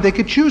whereby they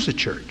could choose a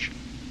church.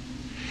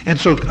 And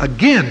so,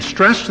 again,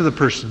 stress to the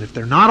person, if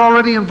they're not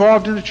already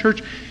involved in a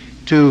church,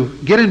 to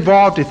get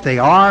involved. If they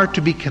are,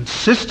 to be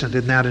consistent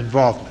in that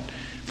involvement.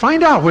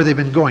 Find out where they've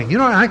been going.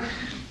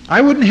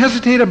 I wouldn't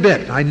hesitate a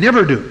bit. I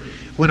never do.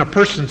 When a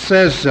person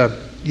says,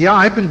 yeah,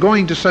 I've been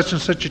going to such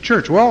and such a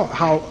church. Well,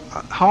 how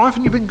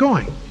often have you been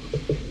going?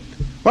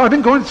 Well, I've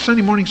been going to the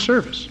Sunday morning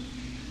service.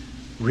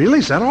 Really?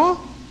 Is that all?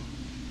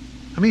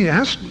 I mean,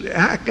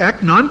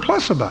 act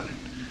nonplussed about it.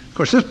 Of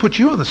course, this puts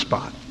you on the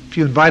spot. If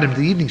you invite them to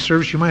the evening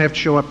service, you might have to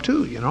show up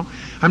too,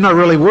 I'm not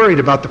really worried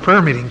about the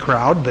prayer meeting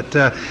crowd,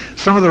 but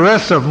some of the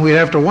rest of them, we'd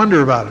have to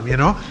wonder about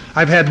them,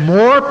 I've had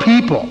more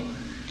people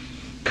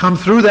come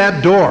through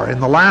that door in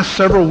the last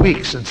several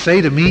weeks and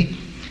say to me,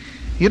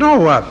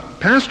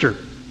 Pastor,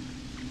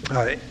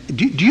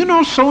 do you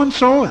know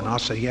so-and-so? And I'll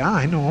say, yeah,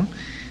 I know him.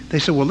 They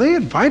said, well, they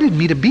invited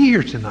me to be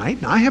here tonight,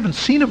 and I haven't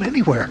seen them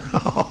anywhere.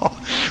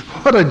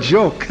 What a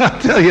joke. I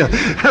tell you,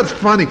 that's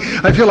funny.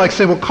 I feel like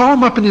saying, well, call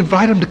them up and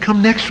invite them to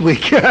come next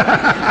week.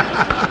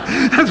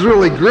 That's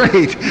really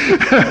great.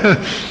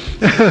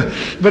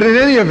 But in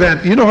any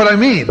event, you know what I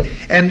mean.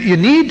 And you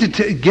need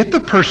to get the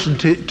person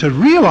to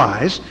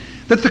realize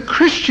that the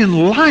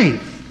Christian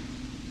life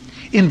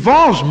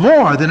involves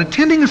more than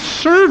attending a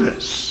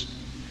service.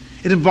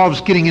 It involves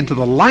getting into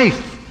the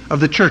life of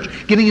the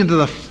church, getting into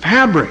the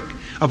fabric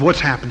of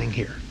what's happening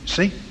here.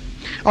 See?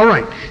 All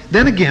right.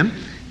 Then again,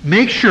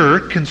 make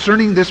sure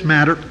concerning this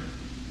matter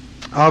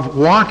of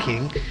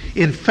walking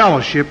in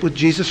fellowship with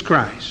Jesus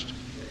Christ.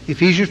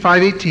 Ephesians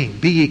 5:18,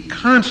 be ye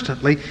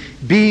constantly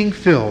being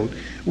filled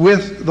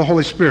with the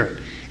Holy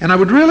Spirit. And I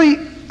would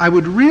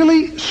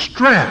really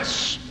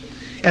stress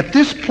at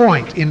this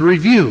point in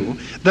review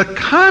the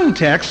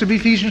context of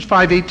Ephesians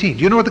 5:18.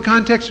 Do you know what the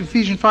context of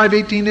Ephesians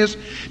 5:18 is?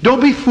 Don't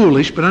be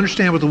foolish, but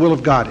understand what the will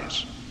of God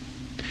is.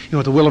 You know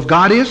what the will of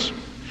God is?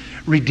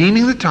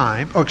 Redeeming the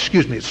time.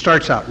 It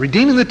starts out.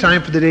 Redeeming the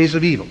time for the days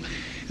of evil.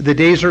 The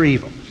days are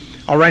evil.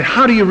 All right,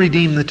 how do you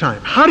redeem the time?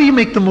 How do you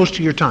make the most of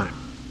your time?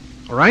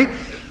 All right?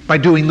 By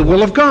doing the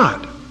will of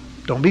God.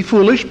 Don't be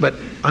foolish, but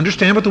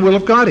understand what the will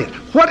of God is.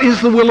 What is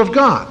the will of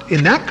God?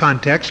 In that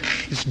context,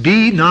 it's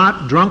be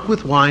not drunk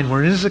with wine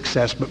wherein is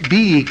excess, but be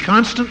ye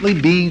constantly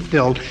being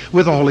filled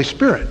with the Holy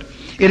Spirit.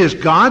 It is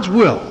God's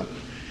will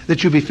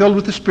that you be filled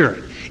with the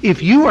Spirit.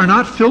 If you are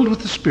not filled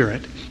with the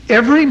Spirit,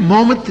 every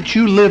moment that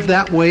you live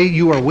that way,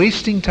 you are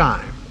wasting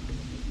time.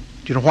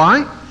 Do you know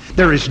why?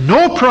 There is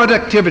no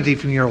productivity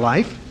from your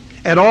life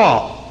at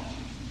all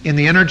in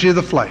the energy of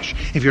the flesh.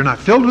 If you're not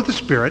filled with the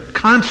Spirit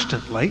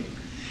constantly,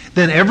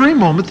 then every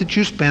moment that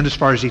you spend as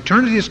far as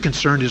eternity is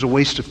concerned is a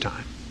waste of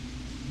time.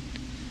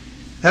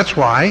 That's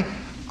why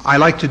I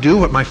like to do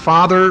what my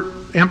father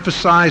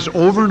emphasized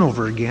over and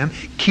over again,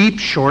 keep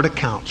short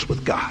accounts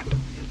with God.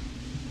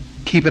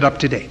 Keep it up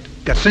to date.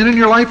 Got sin in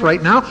your life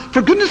right now?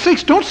 For goodness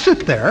sakes, don't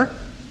sit there.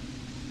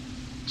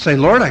 Say,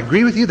 Lord, I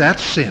agree with you,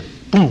 that's sin.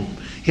 Boom.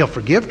 He'll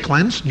forgive,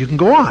 cleanse, and you can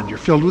go on. You're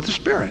filled with the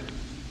Spirit.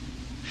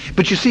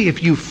 But you see,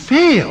 if you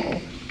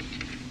fail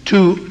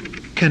to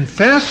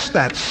confess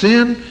that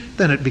sin,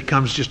 then it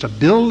becomes just a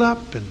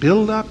build-up and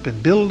build-up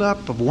and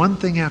build-up of one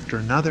thing after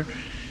another.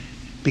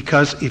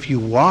 Because if you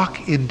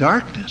walk in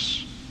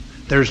darkness,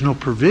 there's no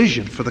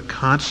provision for the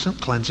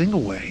constant cleansing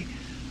away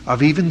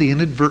of even the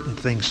inadvertent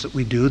things that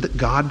we do that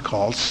God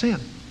calls sin.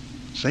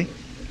 See?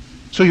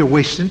 So you're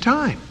wasting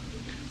time.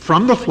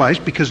 From the flesh,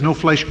 because no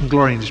flesh can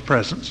glory in His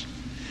presence.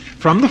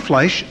 From the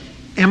flesh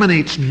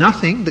emanates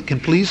nothing that can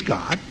please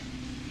God.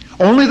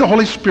 Only the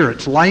Holy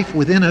Spirit's life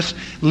within us,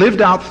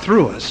 lived out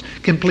through us,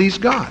 can please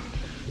God.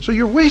 So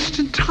you're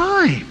wasting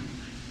time.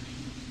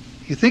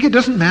 You think it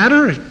doesn't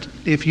matter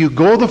if you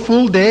go the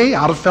full day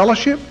out of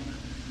fellowship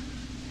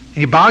and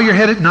you bow your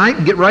head at night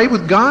and get right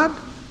with God?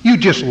 You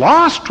just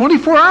lost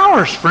 24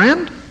 hours,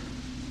 friend.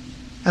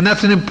 And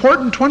that's an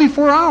important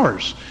 24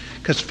 hours.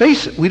 Because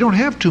face it, we don't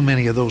have too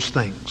many of those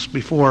things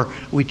before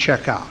we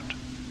check out.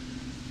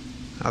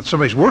 Now,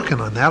 somebody's working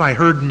on that. I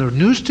heard in the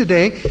news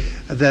today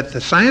that the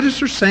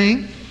scientists are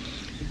saying,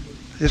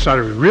 this ought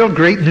to be real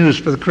great news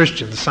for the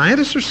Christian. The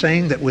scientists are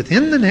saying that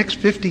within the next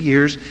 50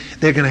 years,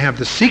 they're going to have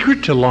the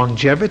secret to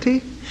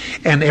longevity,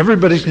 and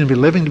everybody's going to be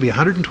living to be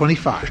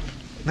 125.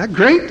 Isn't that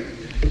great?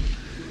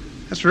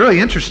 That's really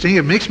interesting.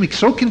 It makes me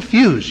so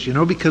confused,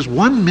 because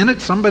one minute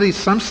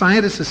some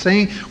scientist is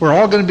saying we're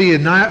all going to be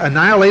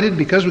annihilated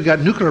because we've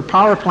got nuclear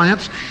power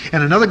plants,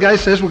 and another guy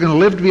says we're going to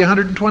live to be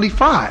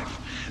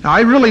 125. Now,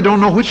 I really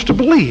don't know which to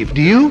believe.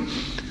 Do you?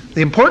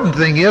 The important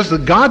thing is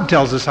that God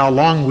tells us how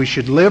long we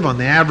should live on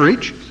the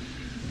average.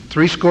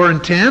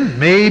 70,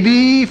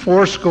 maybe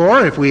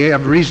 80 if we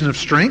have reason of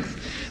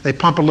strength. They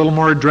pump a little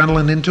more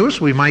adrenaline into us.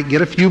 We might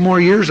get a few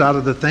more years out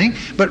of the thing.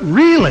 But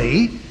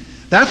really,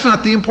 that's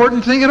not the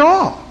important thing at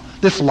all.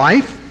 This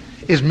life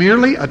is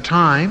merely a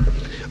time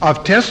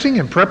of testing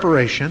and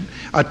preparation,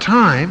 a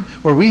time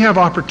where we have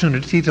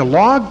opportunity to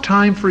log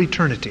time for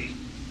eternity.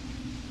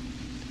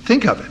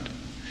 Think of it.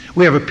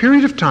 We have a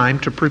period of time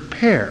to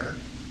prepare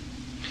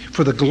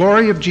for the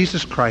glory of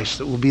Jesus Christ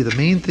that will be the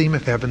main theme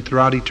of heaven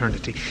throughout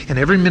eternity. And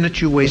every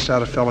minute you waste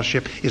out of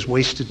fellowship is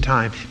wasted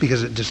time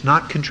because it does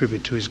not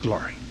contribute to his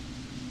glory.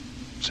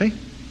 See?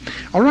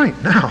 All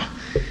right, now,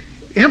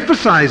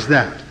 emphasize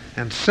that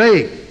and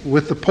say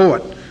with the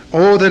poet,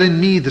 "Oh, that in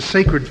me the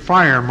sacred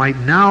fire might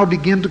now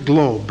begin to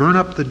glow, burn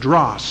up the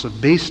dross of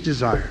base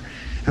desire,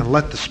 and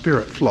let the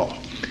Spirit flow."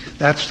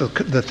 That's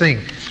the thing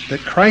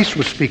that Christ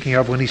was speaking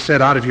of when he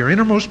said, "Out of your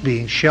innermost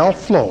being shall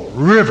flow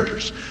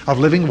rivers of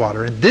living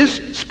water." And this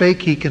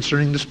spake he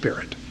concerning the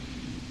Spirit.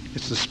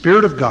 It's the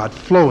Spirit of God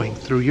flowing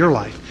through your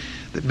life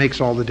that makes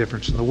all the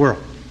difference in the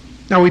world.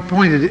 Now, we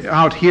pointed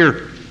out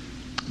here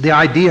the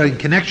idea in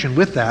connection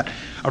with that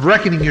of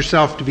reckoning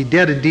yourself to be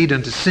dead indeed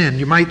unto sin.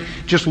 You might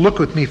just look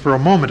with me for a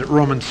moment at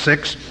Romans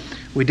 6.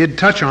 We did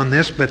touch on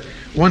this, but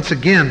once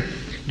again,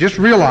 just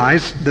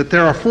realize that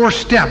there are 4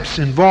 steps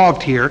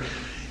involved here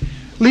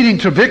leading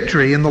to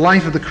victory in the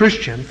life of the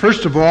Christian.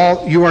 First of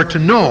all, you are to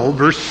know,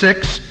 verse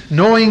 6,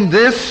 knowing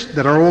this,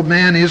 that our old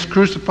man is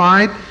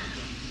crucified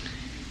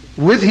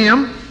with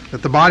him,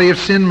 that the body of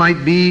sin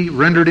might be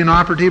rendered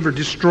inoperative or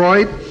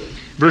destroyed.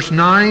 Verse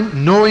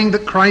 9, knowing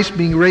that Christ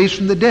being raised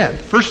from the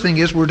dead. First thing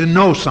is we're to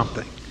know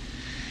something.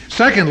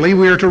 Secondly,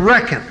 we are to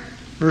reckon.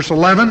 Verse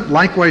 11,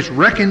 likewise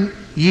reckon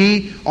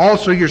ye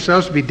also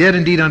yourselves to be dead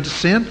indeed unto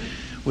sin.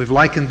 We've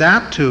likened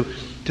that to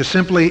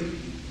simply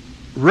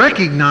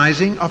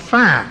recognizing a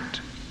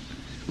fact.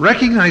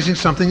 Recognizing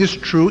something is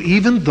true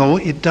even though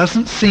it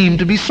doesn't seem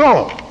to be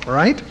so,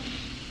 right?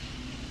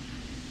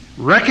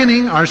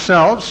 Reckoning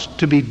ourselves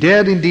to be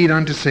dead indeed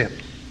unto sin.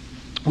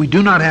 We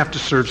do not have to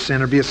serve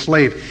sin or be a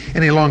slave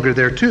any longer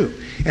thereto.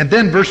 And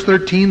then verse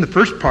 13, the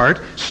first part,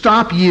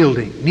 stop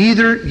yielding.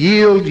 Neither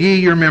yield ye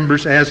your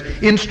members as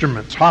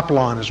instruments,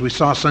 hopalon, as we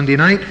saw Sunday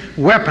night,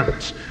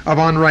 weapons of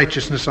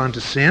unrighteousness unto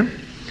sin,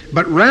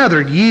 but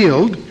rather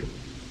yield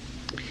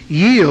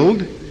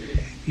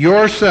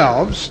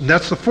yourselves. And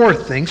that's the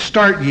fourth thing.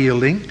 Start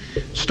yielding.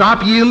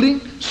 Stop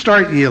yielding.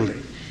 Start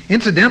yielding.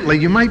 Incidentally,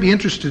 you might be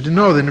interested to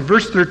know that in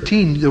verse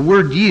 13, the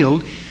word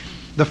yield,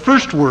 the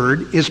first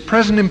word is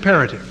present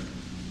imperative.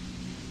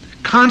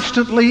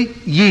 Constantly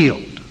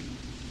yield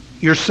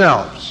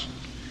yourselves.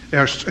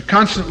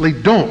 Constantly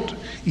don't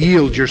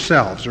yield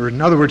yourselves. Or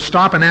in other words,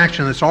 stop an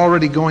action that's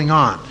already going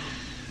on.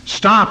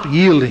 Stop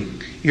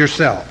yielding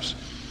yourselves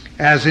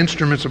as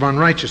instruments of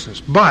unrighteousness.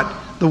 But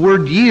the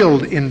word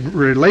yield in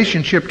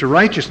relationship to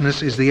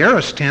righteousness is the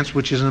aorist tense,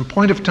 which is in a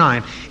point of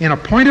time. In a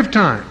point of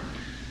time,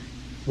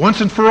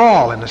 once and for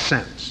all, in a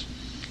sense.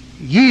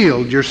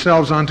 Yield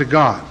yourselves unto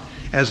God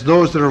as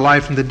those that are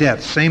alive from the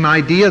dead. Same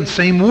idea and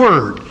same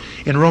word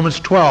in Romans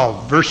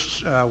 12,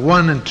 verse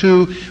 1 and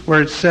 2,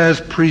 where it says,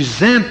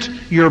 present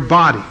your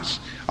bodies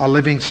a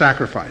living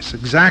sacrifice.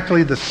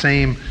 Exactly the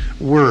same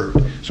word.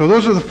 So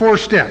those are the 4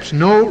 steps.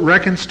 Know,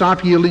 reckon,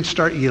 stop yielding,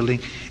 start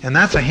yielding. And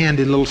that's a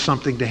handy little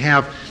something to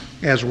have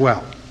as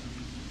well.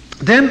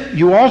 Then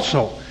you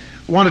also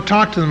want to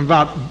talk to them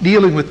about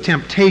dealing with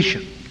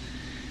temptation.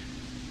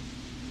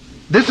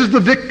 This is the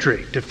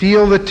victory, to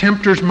feel the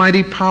tempter's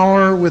mighty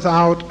power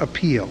without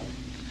appeal,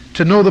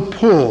 to know the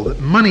pull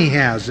that money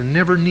has and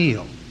never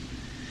kneel,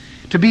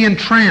 to be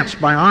entranced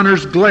by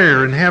honor's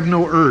glare and have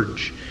no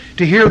urge,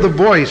 to hear the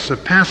voice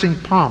of passing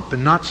pomp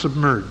and not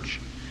submerge,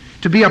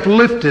 to be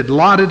uplifted,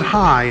 lauded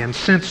high and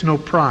sense no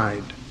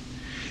pride,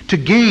 to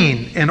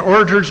gain an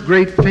orator's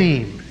great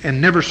fame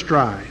and never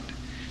stride,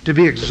 to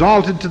be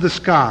exalted to the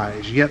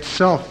skies, yet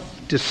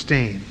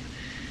self-disdain,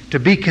 to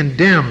be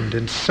condemned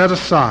and set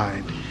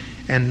aside,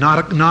 and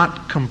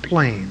not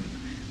complain.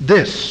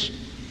 This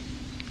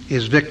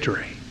is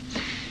victory.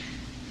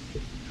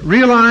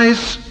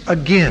 Realize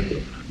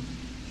again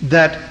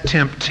that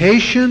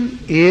temptation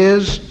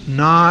is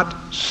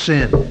not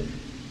sin.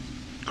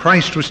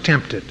 Christ was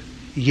tempted,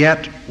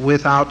 yet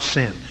without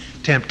sin.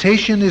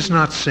 Temptation is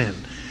not sin.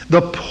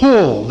 The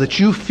pull that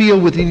you feel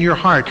within your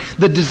heart,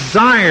 the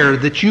desire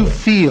that you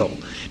feel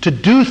to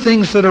do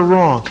things that are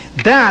wrong,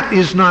 that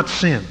is not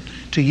sin.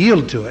 To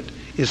yield to it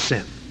is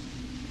sin.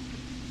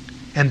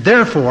 And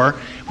therefore,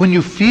 when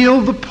you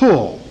feel the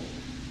pull,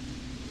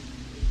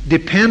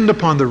 depend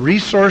upon the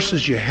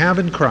resources you have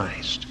in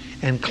Christ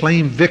and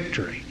claim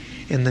victory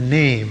in the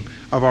name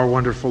of our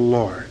wonderful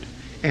Lord.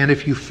 And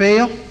if you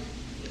fail,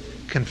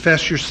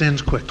 confess your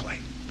sins quickly.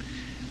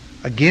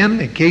 Again,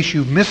 in case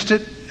you've missed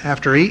it,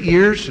 after 8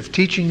 years of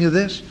teaching you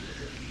this?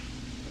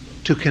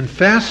 To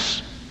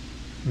confess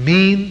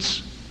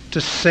means to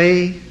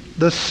say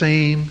the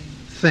same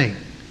thing,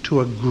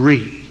 to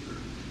agree.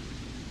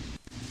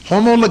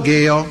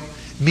 Homologeo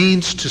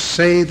means to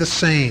say the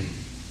same.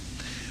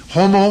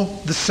 Homo,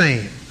 the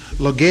same.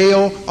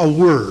 Logeo, a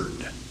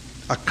word,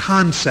 a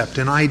concept,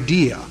 an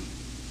idea.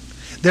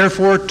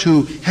 Therefore,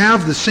 to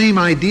have the same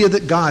idea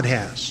that God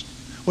has.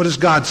 What does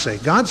God say?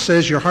 God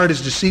says your heart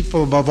is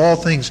deceitful above all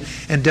things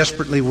and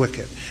desperately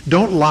wicked.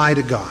 Don't lie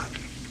to God.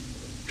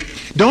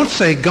 Don't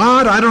say,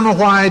 God, I don't know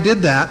why I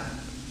did that.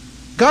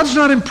 God's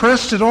not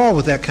impressed at all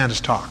with that kind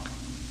of talk.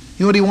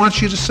 You know what he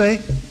wants you to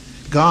say?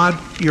 God,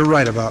 you're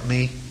right about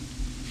me.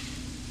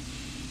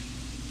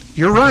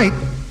 You're right.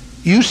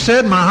 You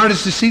said my heart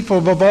is deceitful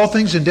above all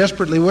things and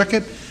desperately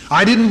wicked.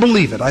 I didn't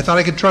believe it. I thought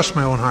I could trust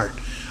my own heart.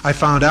 I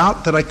found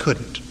out that I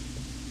couldn't.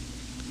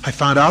 I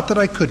found out that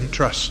I couldn't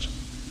trust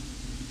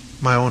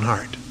my own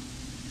heart.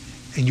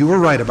 And you were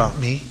right about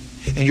me.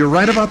 And you're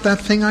right about that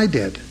thing I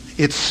did.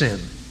 It's sin.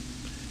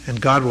 And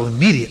God will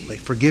immediately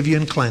forgive you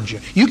and cleanse you.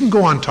 You can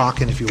go on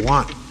talking if you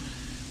want.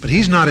 But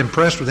he's not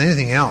impressed with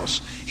anything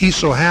else. He's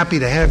so happy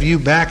to have you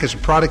back as a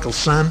prodigal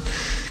son.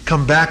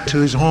 Come back to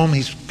his home.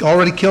 He's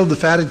already killed the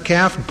fatted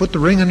calf and put the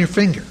ring on your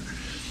finger.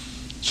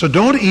 So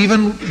don't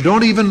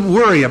even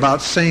worry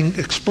about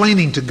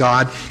explaining to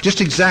God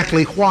just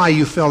exactly why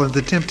you fell into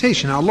the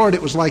temptation. Now, Lord,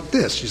 it was like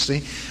this, you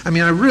see. I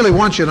mean, I really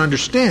want you to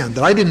understand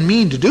that I didn't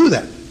mean to do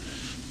that.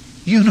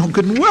 You know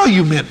good and well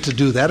you meant to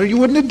do that or you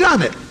wouldn't have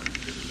done it.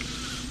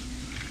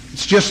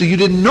 It's just that you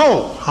didn't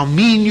know how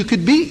mean you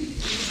could be.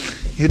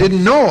 You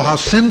didn't know how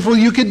sinful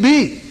you could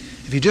be.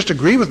 If you just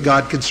agree with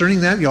God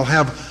concerning that,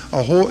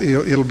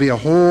 you'll be a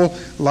whole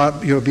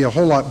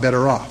lot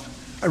better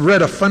off. I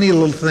read a funny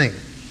little thing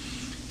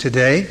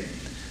today.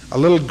 A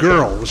little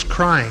girl was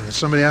crying and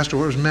somebody asked her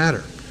what was the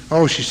matter.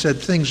 Oh, she said,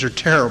 things are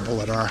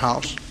terrible at our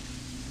house.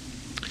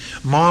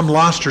 Mom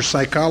lost her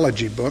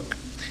psychology book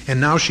and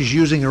now she's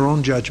using her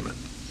own judgment.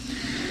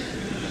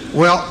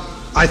 Well,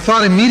 I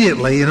thought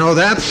immediately,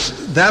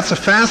 that's a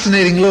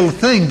fascinating little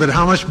thing, but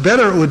how much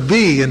better it would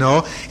be,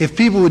 if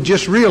people would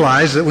just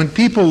realize that when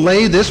people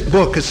lay this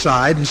book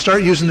aside and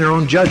start using their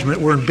own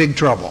judgment, we're in big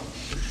trouble.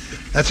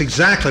 That's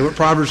exactly what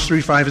Proverbs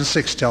 3, 5, and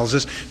 6 tells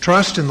us.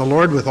 Trust in the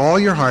Lord with all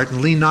your heart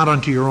and lean not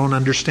unto your own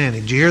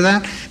understanding. Did you hear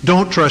that?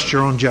 Don't trust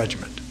your own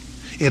judgment.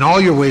 In all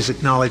your ways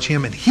acknowledge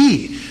him, and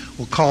he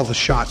will call the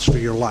shots for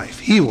your life.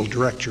 He will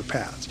direct your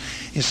paths.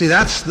 You see,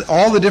 that's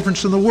all the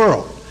difference in the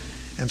world.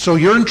 And so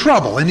you're in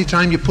trouble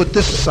anytime you put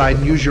this aside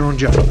and use your own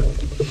judgment.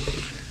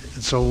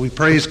 And so we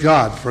praise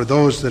God for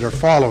those that are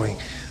following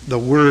the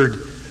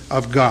Word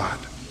of God.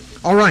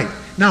 All right.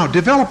 Now,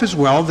 develop as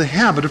well the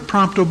habit of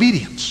prompt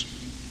obedience.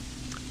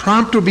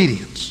 Prompt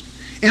obedience.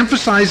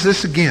 Emphasize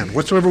this again.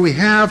 Whatsoever we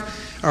have,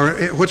 or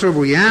whatsoever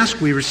we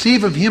ask, we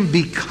receive of him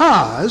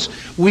because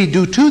we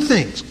do two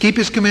things. Keep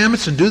his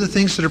commandments and do the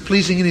things that are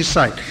pleasing in his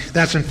sight.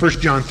 That's in 1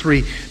 John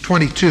 3,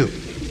 22.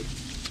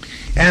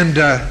 And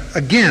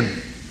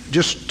again,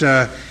 just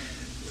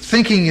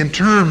thinking in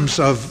terms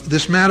of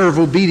this matter of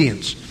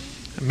obedience.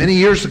 Many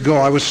years ago,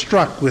 I was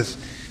struck with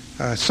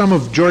some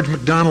of George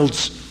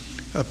MacDonald's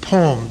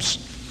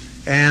poems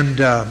and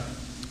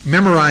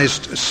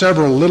memorized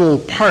several little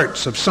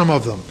parts of some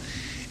of them.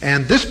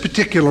 And this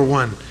particular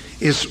one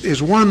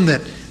is one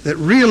that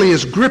really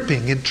is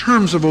gripping in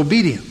terms of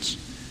obedience.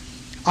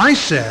 I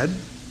said,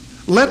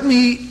 let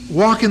me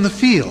walk in the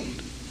field.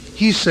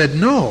 He said,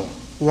 no,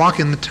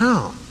 walk in the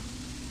town.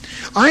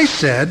 I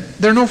said,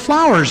 there are no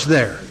flowers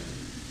there.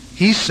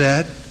 He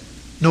said,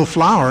 no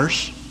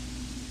flowers,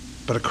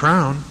 but a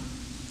crown.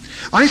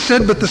 I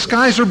said, but the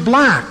skies are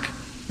black,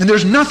 and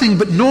there's nothing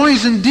but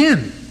noise and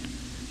din.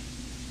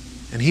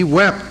 And he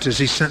wept as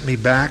he sent me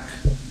back.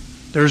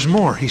 There's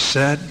more, he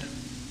said.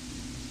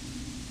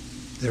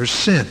 There's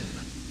sin.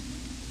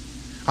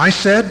 I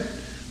said,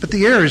 but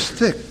the air is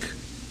thick,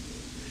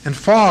 and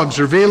fogs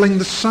are veiling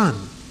the sun.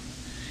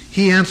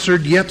 He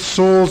answered, yet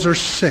souls are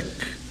sick,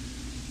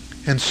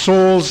 and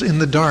souls in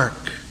the dark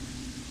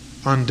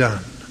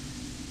undone.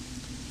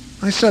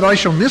 I said, I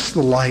shall miss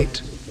the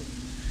light,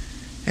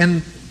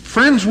 and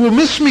friends will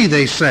miss me,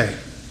 they say.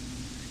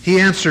 He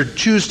answered,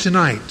 choose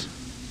tonight,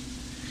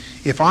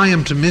 if I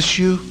am to miss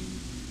you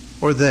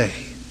or they.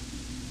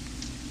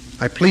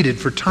 I pleaded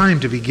for time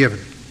to be given.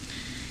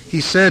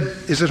 He said,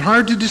 is it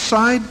hard to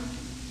decide?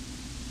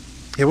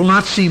 It will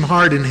not seem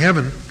hard in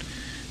heaven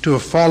to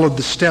have followed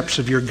the steps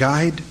of your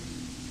guide.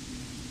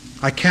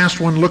 I cast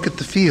one look at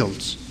the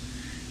fields,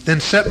 then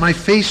set my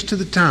face to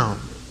the town.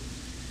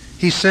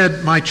 He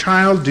said, my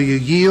child, do you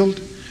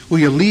yield? Will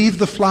you leave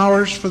the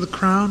flowers for the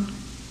crown?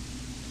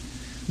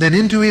 Then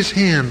into his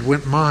hand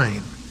went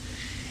mine,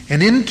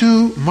 and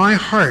into my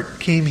heart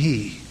came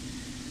he.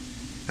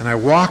 And I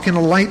walk in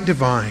a light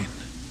divine,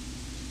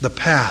 the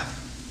path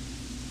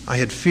I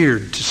had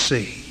feared to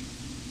see.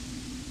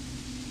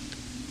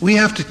 We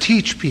have to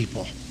teach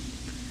people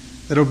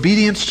that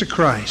obedience to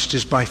Christ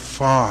is by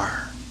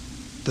far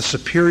the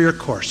superior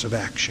course of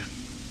action.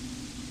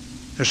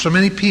 There's so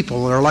many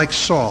people that are like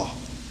Saul.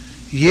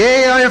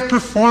 Yea, I have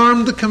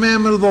performed the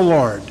commandment of the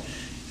Lord.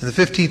 In the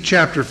 15th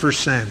chapter of 1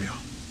 Samuel.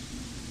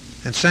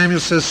 And Samuel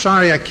says,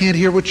 sorry, I can't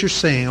hear what you're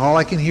saying. All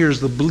I can hear is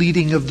the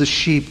bleating of the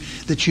sheep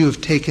that you have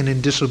taken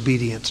in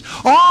disobedience.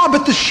 Oh,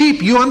 but the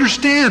sheep, you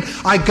understand.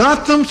 I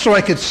got them so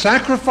I could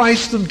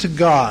sacrifice them to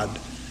God.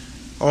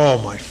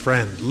 Oh, my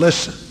friend,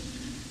 listen.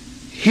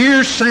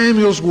 Hear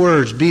Samuel's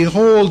words.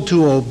 Behold,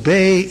 to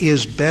obey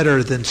is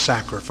better than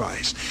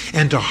sacrifice,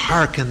 and to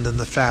hearken than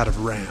the fat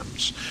of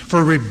rams.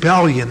 For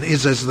rebellion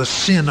is as the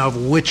sin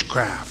of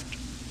witchcraft,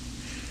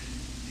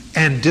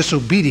 and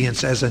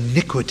disobedience as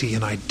iniquity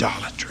and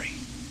idolatry.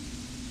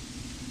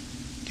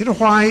 You know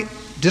why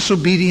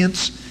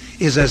disobedience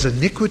is as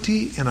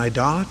iniquity and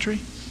idolatry?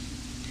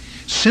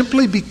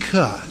 Simply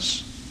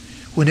because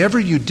whenever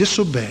you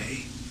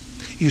disobey,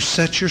 you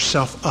set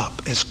yourself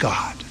up as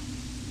God.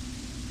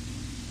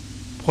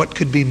 What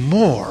could be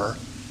more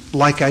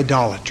like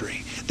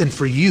idolatry than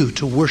for you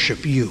to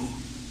worship you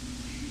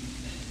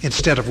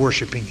instead of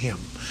worshiping Him?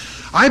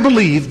 I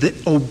believe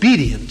that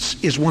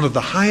obedience is one of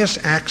the highest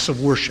acts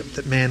of worship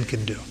that man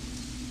can do.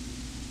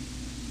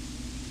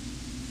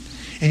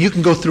 And you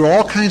can go through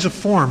all kinds of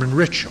form and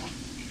ritual,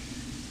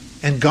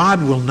 and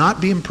God will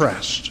not be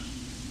impressed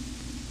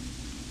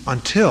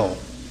until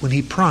when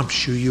He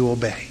prompts you, you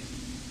obey.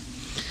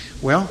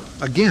 Well,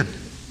 again,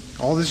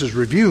 all this is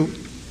review.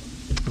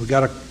 We've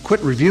got to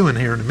quit reviewing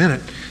here in a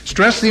minute.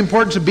 Stress the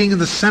importance of being in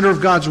the center of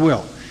God's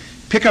will.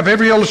 Pick up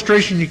every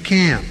illustration you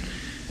can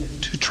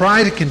to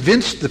try to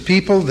convince the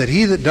people that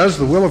he that does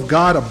the will of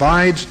God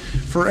abides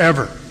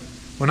forever.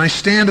 When I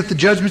stand at the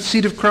judgment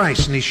seat of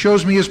Christ and He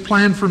shows me His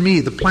plan for me,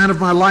 the plan of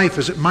my life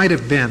as it might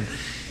have been,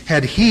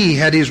 had He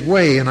had His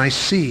way, and I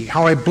see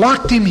how I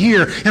blocked Him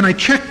here and I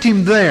checked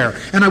Him there,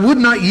 and I would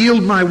not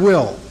yield my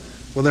will.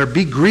 Will there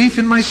be grief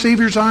in my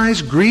Savior's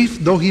eyes? Grief,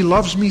 though He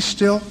loves me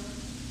still?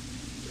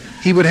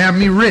 He would have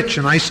me rich,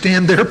 and I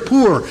stand there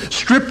poor,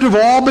 stripped of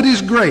all but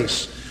His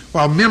grace,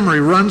 while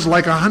memory runs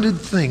like a hunted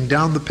thing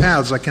down the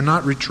paths I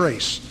cannot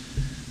retrace.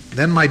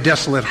 Then my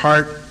desolate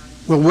heart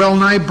will well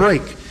nigh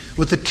break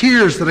with the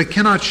tears that I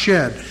cannot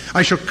shed.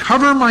 I shall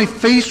cover my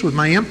face with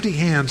my empty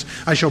hands.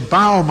 I shall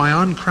bow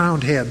my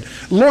uncrowned head.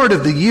 Lord,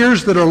 of the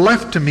years that are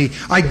left to me,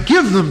 I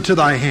give them to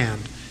Thy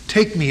hand.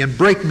 Take me and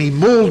break me,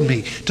 mold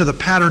me to the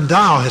pattern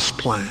Thou hast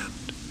planned.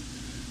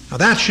 Now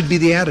that should be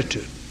the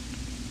attitude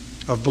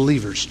of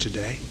believers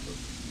today.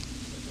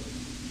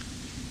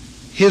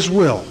 His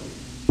will.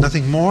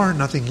 Nothing more,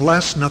 nothing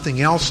less,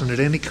 nothing else, and at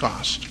any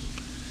cost.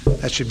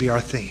 That should be our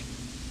theme.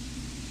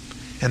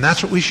 And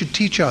that's what we should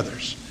teach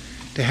others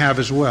to have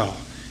as well,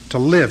 to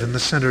live in the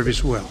center of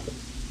His will.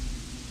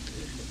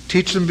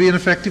 Teach them to be an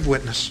effective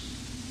witness.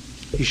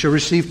 Ye shall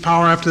receive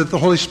power after that the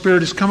Holy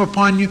Spirit has come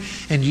upon you,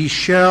 and ye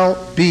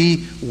shall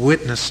be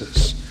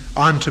witnesses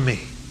unto me.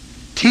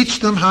 Teach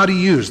them how to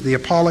use the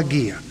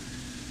apologia.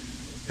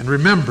 And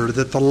remember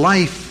that the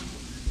life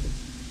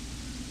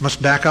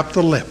must back up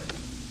the lip.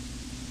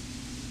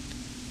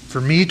 For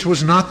me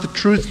 'twas not the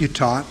truth you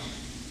taught,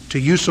 to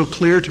you so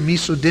clear, to me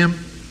so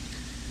dim.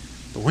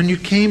 But when you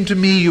came to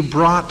me, you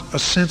brought a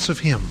sense of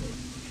Him.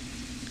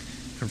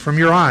 And from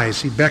your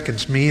eyes He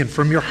beckons me, and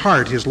from your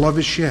heart His love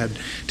is shed,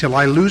 till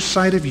I lose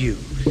sight of you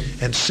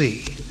and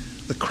see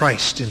the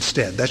Christ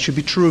instead. That should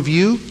be true of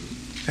you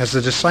as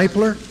the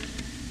discipler.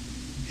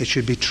 It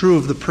should be true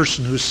of the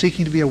person who is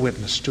seeking to be a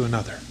witness to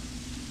another.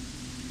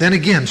 Then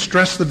again,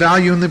 stress the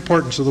value and the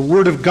importance of the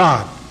Word of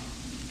God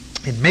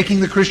in making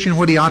the Christian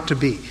what he ought to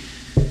be.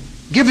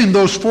 Give him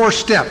those 4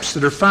 steps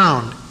that are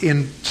found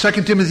in 2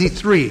 Timothy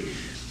 3,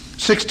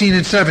 16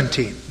 and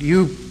 17.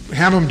 You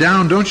have them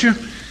down, don't you?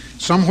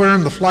 Somewhere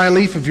in the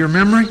flyleaf of your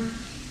memory.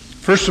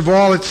 First of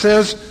all, it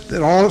says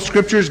that all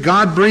Scripture is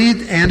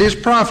God-breathed and is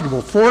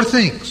profitable. 4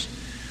 things.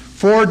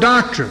 For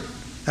doctrine.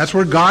 That's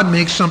where God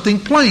makes something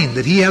plain,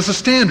 that He has a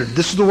standard.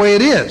 This is the way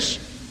it is.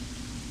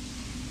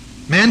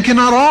 Man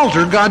cannot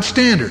alter God's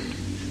standard.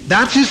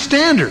 That's His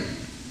standard.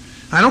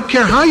 I don't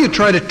care how you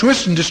try to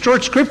twist and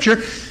distort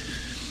Scripture.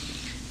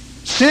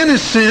 Sin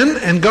is sin,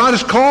 and God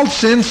has called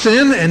sin,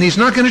 sin, and He's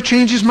not going to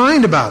change His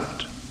mind about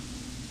it.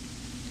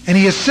 And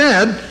He has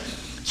said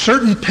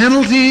certain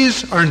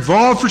penalties are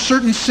involved for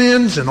certain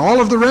sins and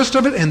all of the rest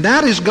of it, and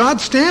that is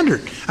God's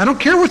standard. I don't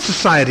care what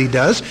society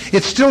does,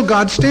 it's still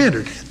God's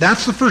standard.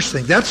 That's the first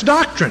thing. That's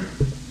doctrine.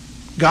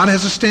 God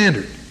has a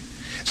standard.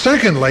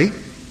 Secondly,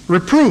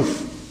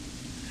 reproof.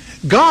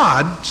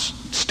 God's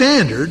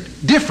standard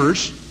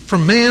differs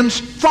from man's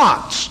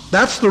thoughts.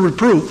 That's the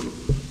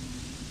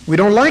reproof. We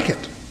don't like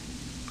it.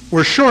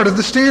 We're short of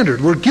the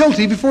standard. We're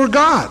guilty before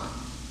God.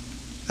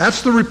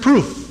 That's the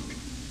reproof.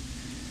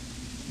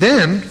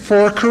 Then,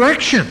 for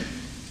correction,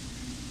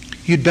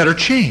 you'd better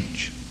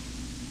change.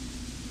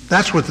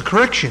 That's what the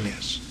correction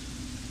is.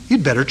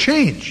 You'd better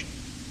change.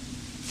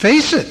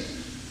 Face it.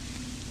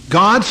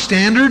 God's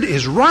standard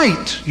is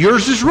right.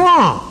 Yours is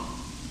wrong.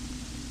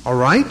 All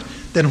right?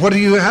 Then what do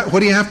you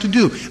have to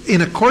do?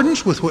 In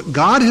accordance with what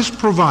God has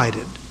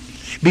provided,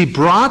 be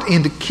brought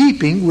into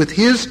keeping with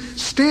His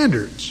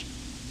standards.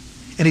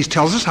 And He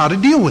tells us how to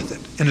deal with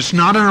it. And it's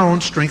not in our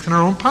own strength and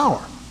our own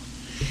power.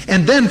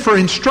 And then for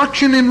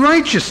instruction in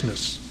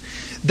righteousness.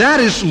 That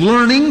is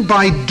learning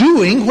by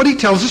doing what he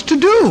tells us to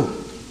do.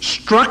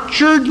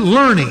 Structured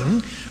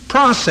learning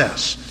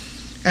process.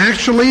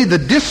 Actually, the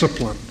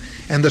discipline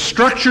and the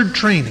structured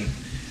training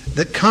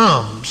that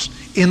comes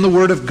in the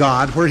Word of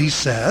God, where he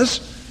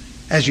says,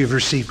 as you've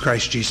received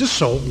Christ Jesus,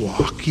 so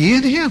walk ye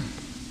in him.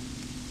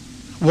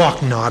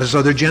 Walk not as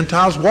other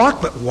Gentiles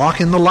walk, but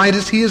walk in the light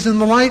as he is in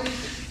the light,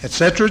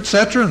 etc.,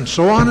 and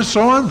so on and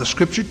so on. The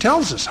Scripture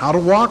tells us how to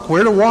walk,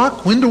 where to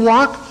walk, when to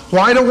walk,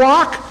 why to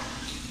walk,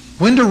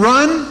 when to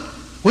run,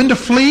 when to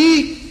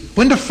flee,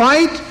 when to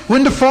fight,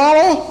 when to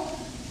follow.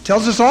 It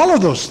tells us all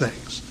of those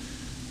things.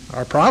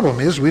 Our problem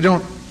is we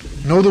don't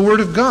know the Word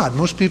of God.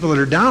 Most people that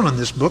are down on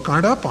this book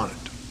aren't up on it.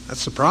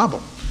 That's the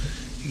problem.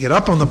 You get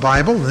up on the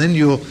Bible, and then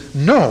you'll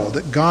know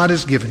that God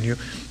has given you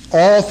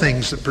all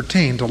things that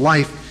pertain to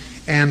life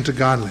and to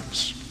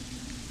godliness.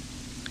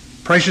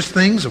 Precious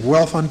things of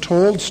wealth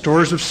untold,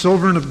 stores of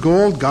silver and of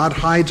gold, God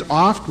hides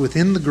oft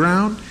within the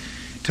ground,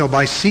 till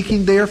by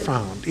seeking they are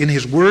found. In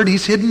his word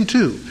he's hidden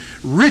too,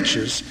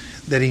 riches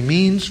that he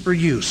means for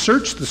you.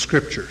 Search the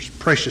Scriptures,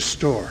 precious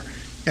store,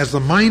 as the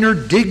miner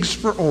digs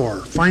for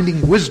ore,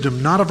 finding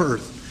wisdom not of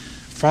earth,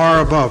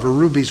 far above a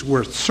ruby's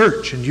worth.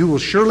 Search, and you will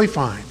surely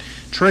find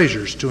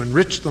treasures to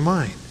enrich the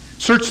mind.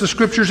 Search the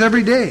Scriptures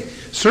every day.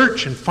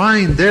 Search and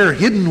find their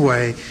hidden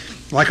way,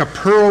 like a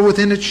pearl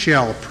within its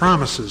shell,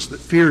 promises that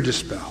fear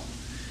dispel.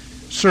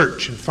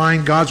 Search and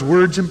find God's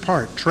words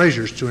impart,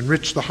 treasures to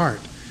enrich the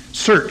heart.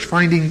 Search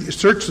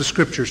the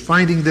Scriptures,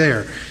 finding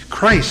there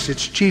Christ,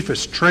 its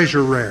chiefest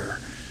treasure rare,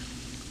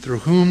 through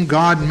whom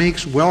God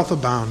makes wealth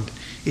abound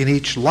in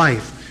each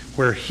life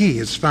where he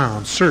is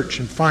found. Search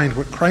and find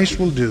what Christ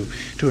will do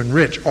to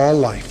enrich all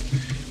life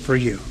for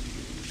you.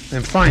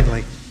 And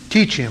finally,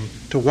 teach him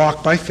to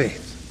walk by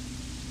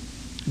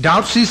faith.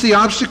 Doubt sees the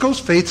obstacles,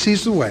 faith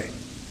sees the way.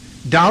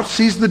 Doubt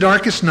sees the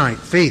darkest night,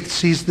 faith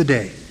sees the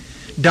day.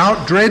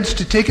 Doubt dreads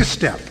to take a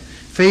step,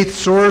 faith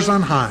soars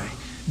on high.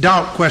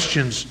 Doubt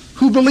questions,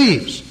 who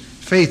believes?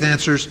 Faith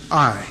answers,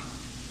 I.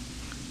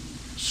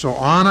 So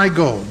on I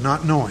go,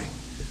 not knowing.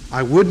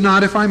 I would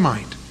not if I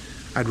might.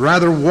 I'd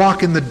rather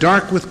walk in the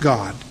dark with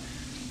God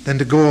than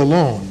to go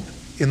alone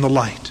in the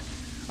light.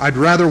 I'd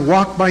rather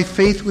walk by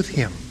faith with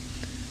him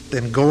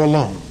than go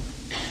alone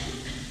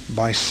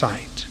by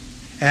sight.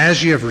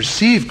 As you have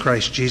received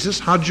Christ Jesus,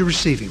 how did you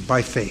receive him?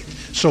 By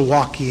faith. So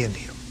walk ye in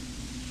him.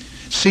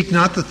 Seek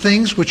not the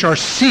things which are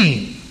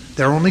seen.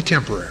 They're only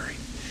temporary.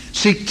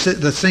 Seek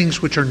the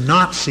things which are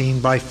not seen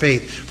by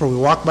faith, for we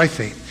walk by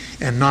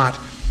faith and not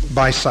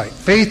by sight.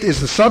 Faith is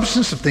the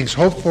substance of things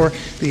hoped for,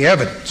 the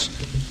evidence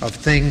of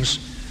things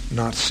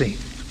not seen.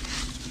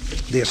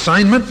 The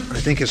assignment, I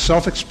think, is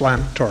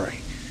self-explanatory.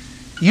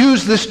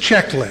 Use this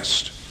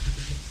checklist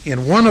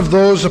in one of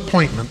those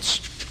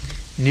appointments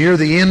near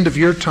the end of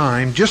your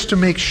time, just to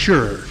make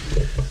sure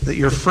that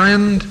your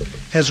friend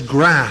has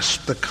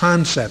grasped the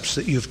concepts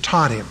that you've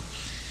taught him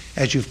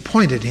as you've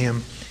pointed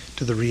him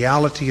to the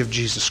reality of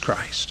Jesus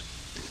Christ.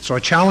 So I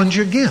challenge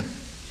you again.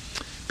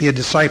 Be a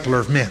discipler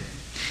of men.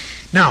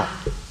 Now,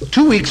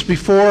 2 weeks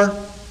before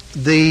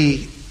the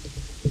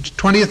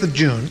 20th of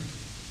June,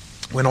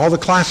 when all the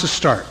classes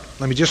start,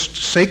 let me just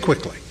say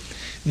quickly,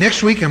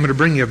 next week I'm going to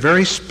bring you a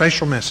very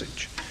special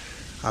message.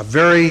 A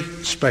very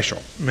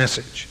special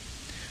message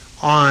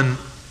on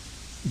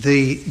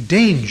the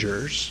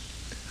dangers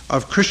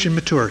of Christian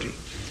maturity.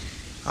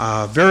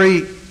 A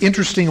very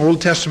interesting Old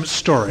Testament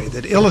story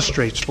that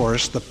illustrates for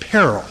us the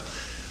peril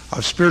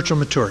of spiritual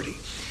maturity.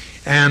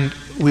 And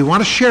we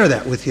want to share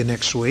that with you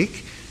next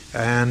week.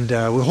 And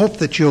we hope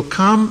that you'll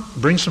come,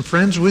 bring some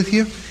friends with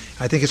you.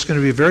 I think it's going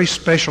to be a very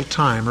special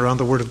time around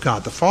the Word of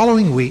God. The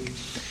following week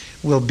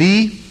will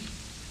be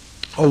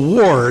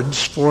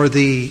awards for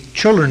the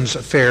children's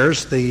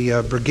affairs,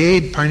 the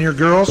Brigade Pioneer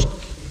Girls.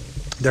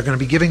 They're going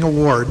to be giving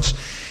awards,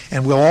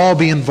 and we'll all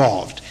be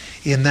involved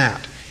in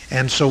that.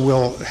 And so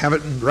we'll have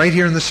it right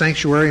here in the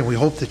sanctuary, and we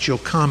hope that you'll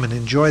come and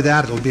enjoy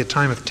that. It'll be a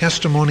time of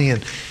testimony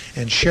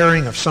and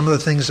sharing of some of the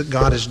things that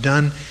God has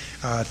done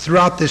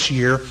throughout this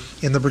year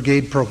in the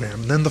Brigade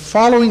program. And then the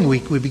following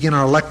week, we begin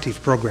our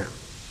elective program.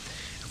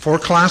 4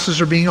 classes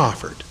are being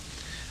offered.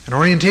 An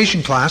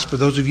orientation class, for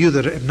those of you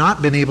that have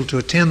not been able to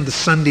attend the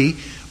Sunday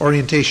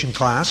orientation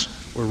class.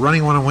 We're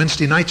running one on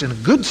Wednesday nights, and a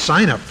good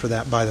sign-up for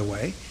that, by the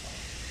way.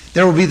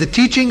 There will be the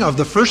teaching of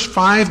the first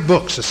 5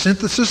 books, a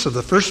synthesis of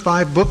the first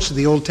 5 books of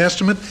the Old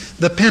Testament,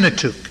 the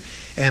Pentateuch.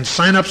 And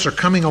sign-ups are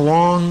coming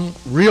along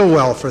real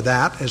well for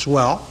that as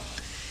well.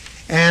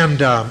 And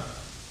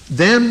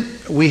then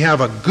we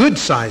have a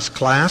good-sized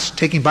class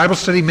taking Bible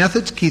study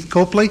methods. Keith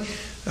Copley,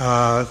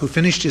 who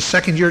finished his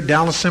 2nd year at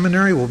Dallas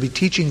Seminary, will be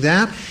teaching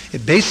that.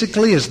 It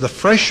basically is the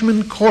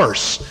freshman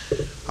course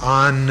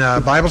on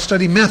Bible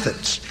study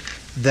methods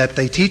that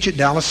they teach at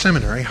Dallas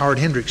Seminary. Howard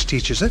Hendricks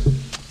teaches it,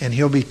 and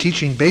he'll be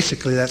teaching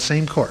basically that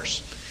same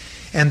course.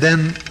 And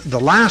then the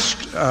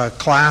last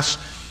class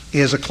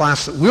is a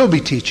class that we'll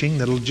be teaching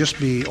that'll just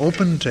be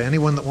open to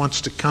anyone that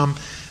wants to come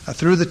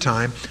through the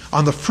time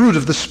on the fruit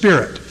of the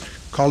Spirit.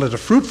 called it A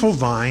Fruitful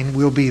Vine.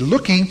 We'll be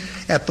looking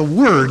at the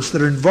words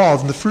that are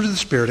involved in the fruit of the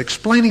Spirit,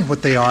 explaining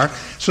what they are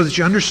so that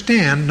you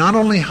understand not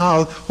only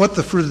what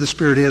the fruit of the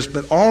Spirit is,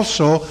 but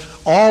also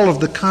all of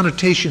the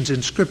connotations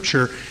in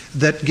Scripture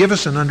that give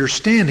us an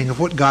understanding of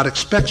what God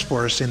expects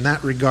for us in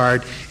that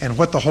regard and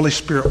what the Holy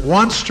Spirit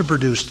wants to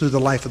produce through the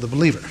life of the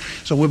believer.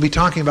 So we'll be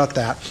talking about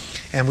that,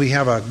 and we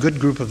have a good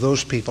group of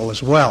those people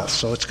as well.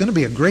 So it's going to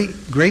be a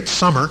great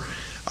summer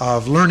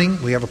of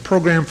learning. We have a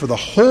program for the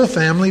whole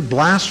family,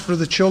 Blast for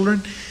the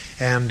children,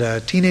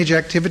 and teenage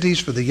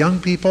activities for the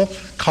young people.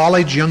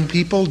 College young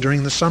people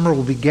during the summer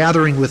will be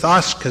gathering with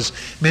us because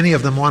many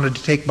of them wanted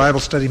to take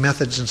Bible study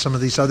methods and some of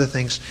these other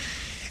things.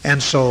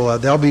 And so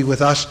they'll be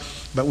with us.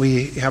 But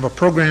we have a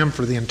program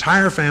for the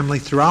entire family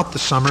throughout the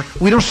summer.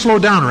 We don't slow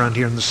down around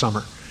here in the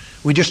summer.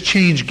 We just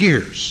change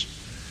gears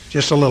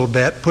just a little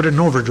bit, put it in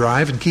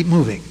overdrive, and keep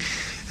moving.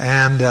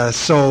 And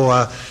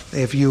so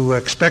if you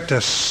expect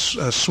a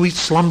sweet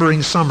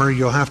slumbering summer,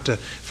 you'll have to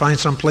find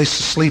some place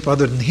to sleep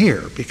other than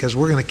here, because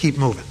we're going to keep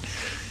moving.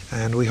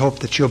 And we hope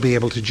that you'll be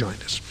able to join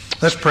us.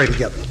 Let's pray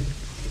together.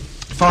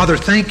 Father,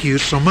 thank you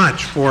so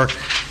much for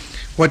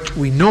what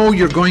we know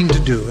you're going to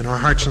do in our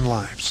hearts and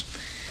lives.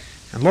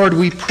 And Lord,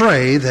 we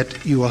pray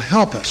that you will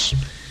help us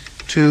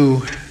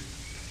to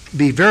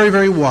be very,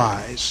 very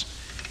wise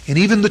in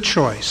even the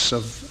choice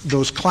of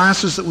those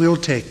classes that we'll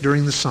take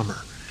during the summer.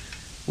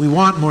 We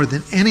want more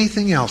than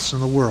anything else in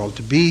the world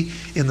to be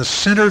in the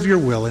center of your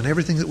will in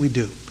everything that we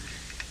do.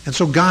 And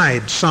so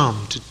guide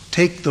some to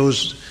take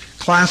those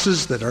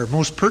classes that are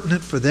most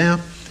pertinent for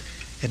them,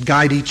 and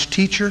guide each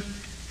teacher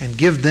and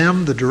give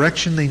them the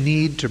direction they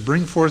need to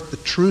bring forth the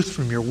truth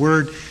from your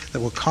word that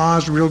will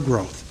cause real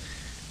growth.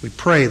 We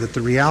pray that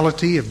the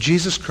reality of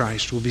Jesus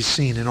Christ will be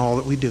seen in all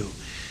that we do.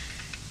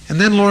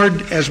 And then,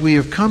 Lord, as we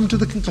have come to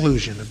the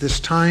conclusion of this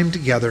time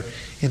together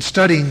in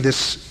studying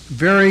this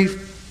very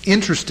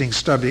interesting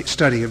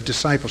study of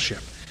discipleship,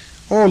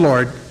 oh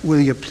Lord, will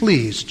you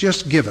please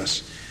just give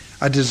us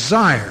a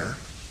desire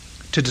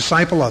to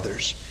disciple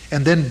others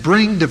and then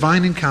bring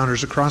divine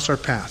encounters across our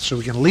path so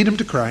we can lead them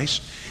to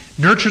Christ,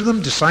 nurture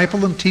them, disciple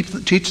them,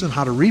 teach them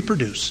how to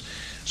reproduce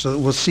so that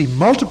we'll see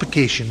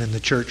multiplication in the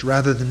church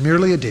rather than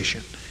merely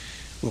addition.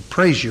 We'll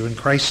praise you in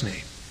Christ's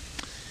name.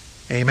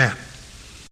 Amen.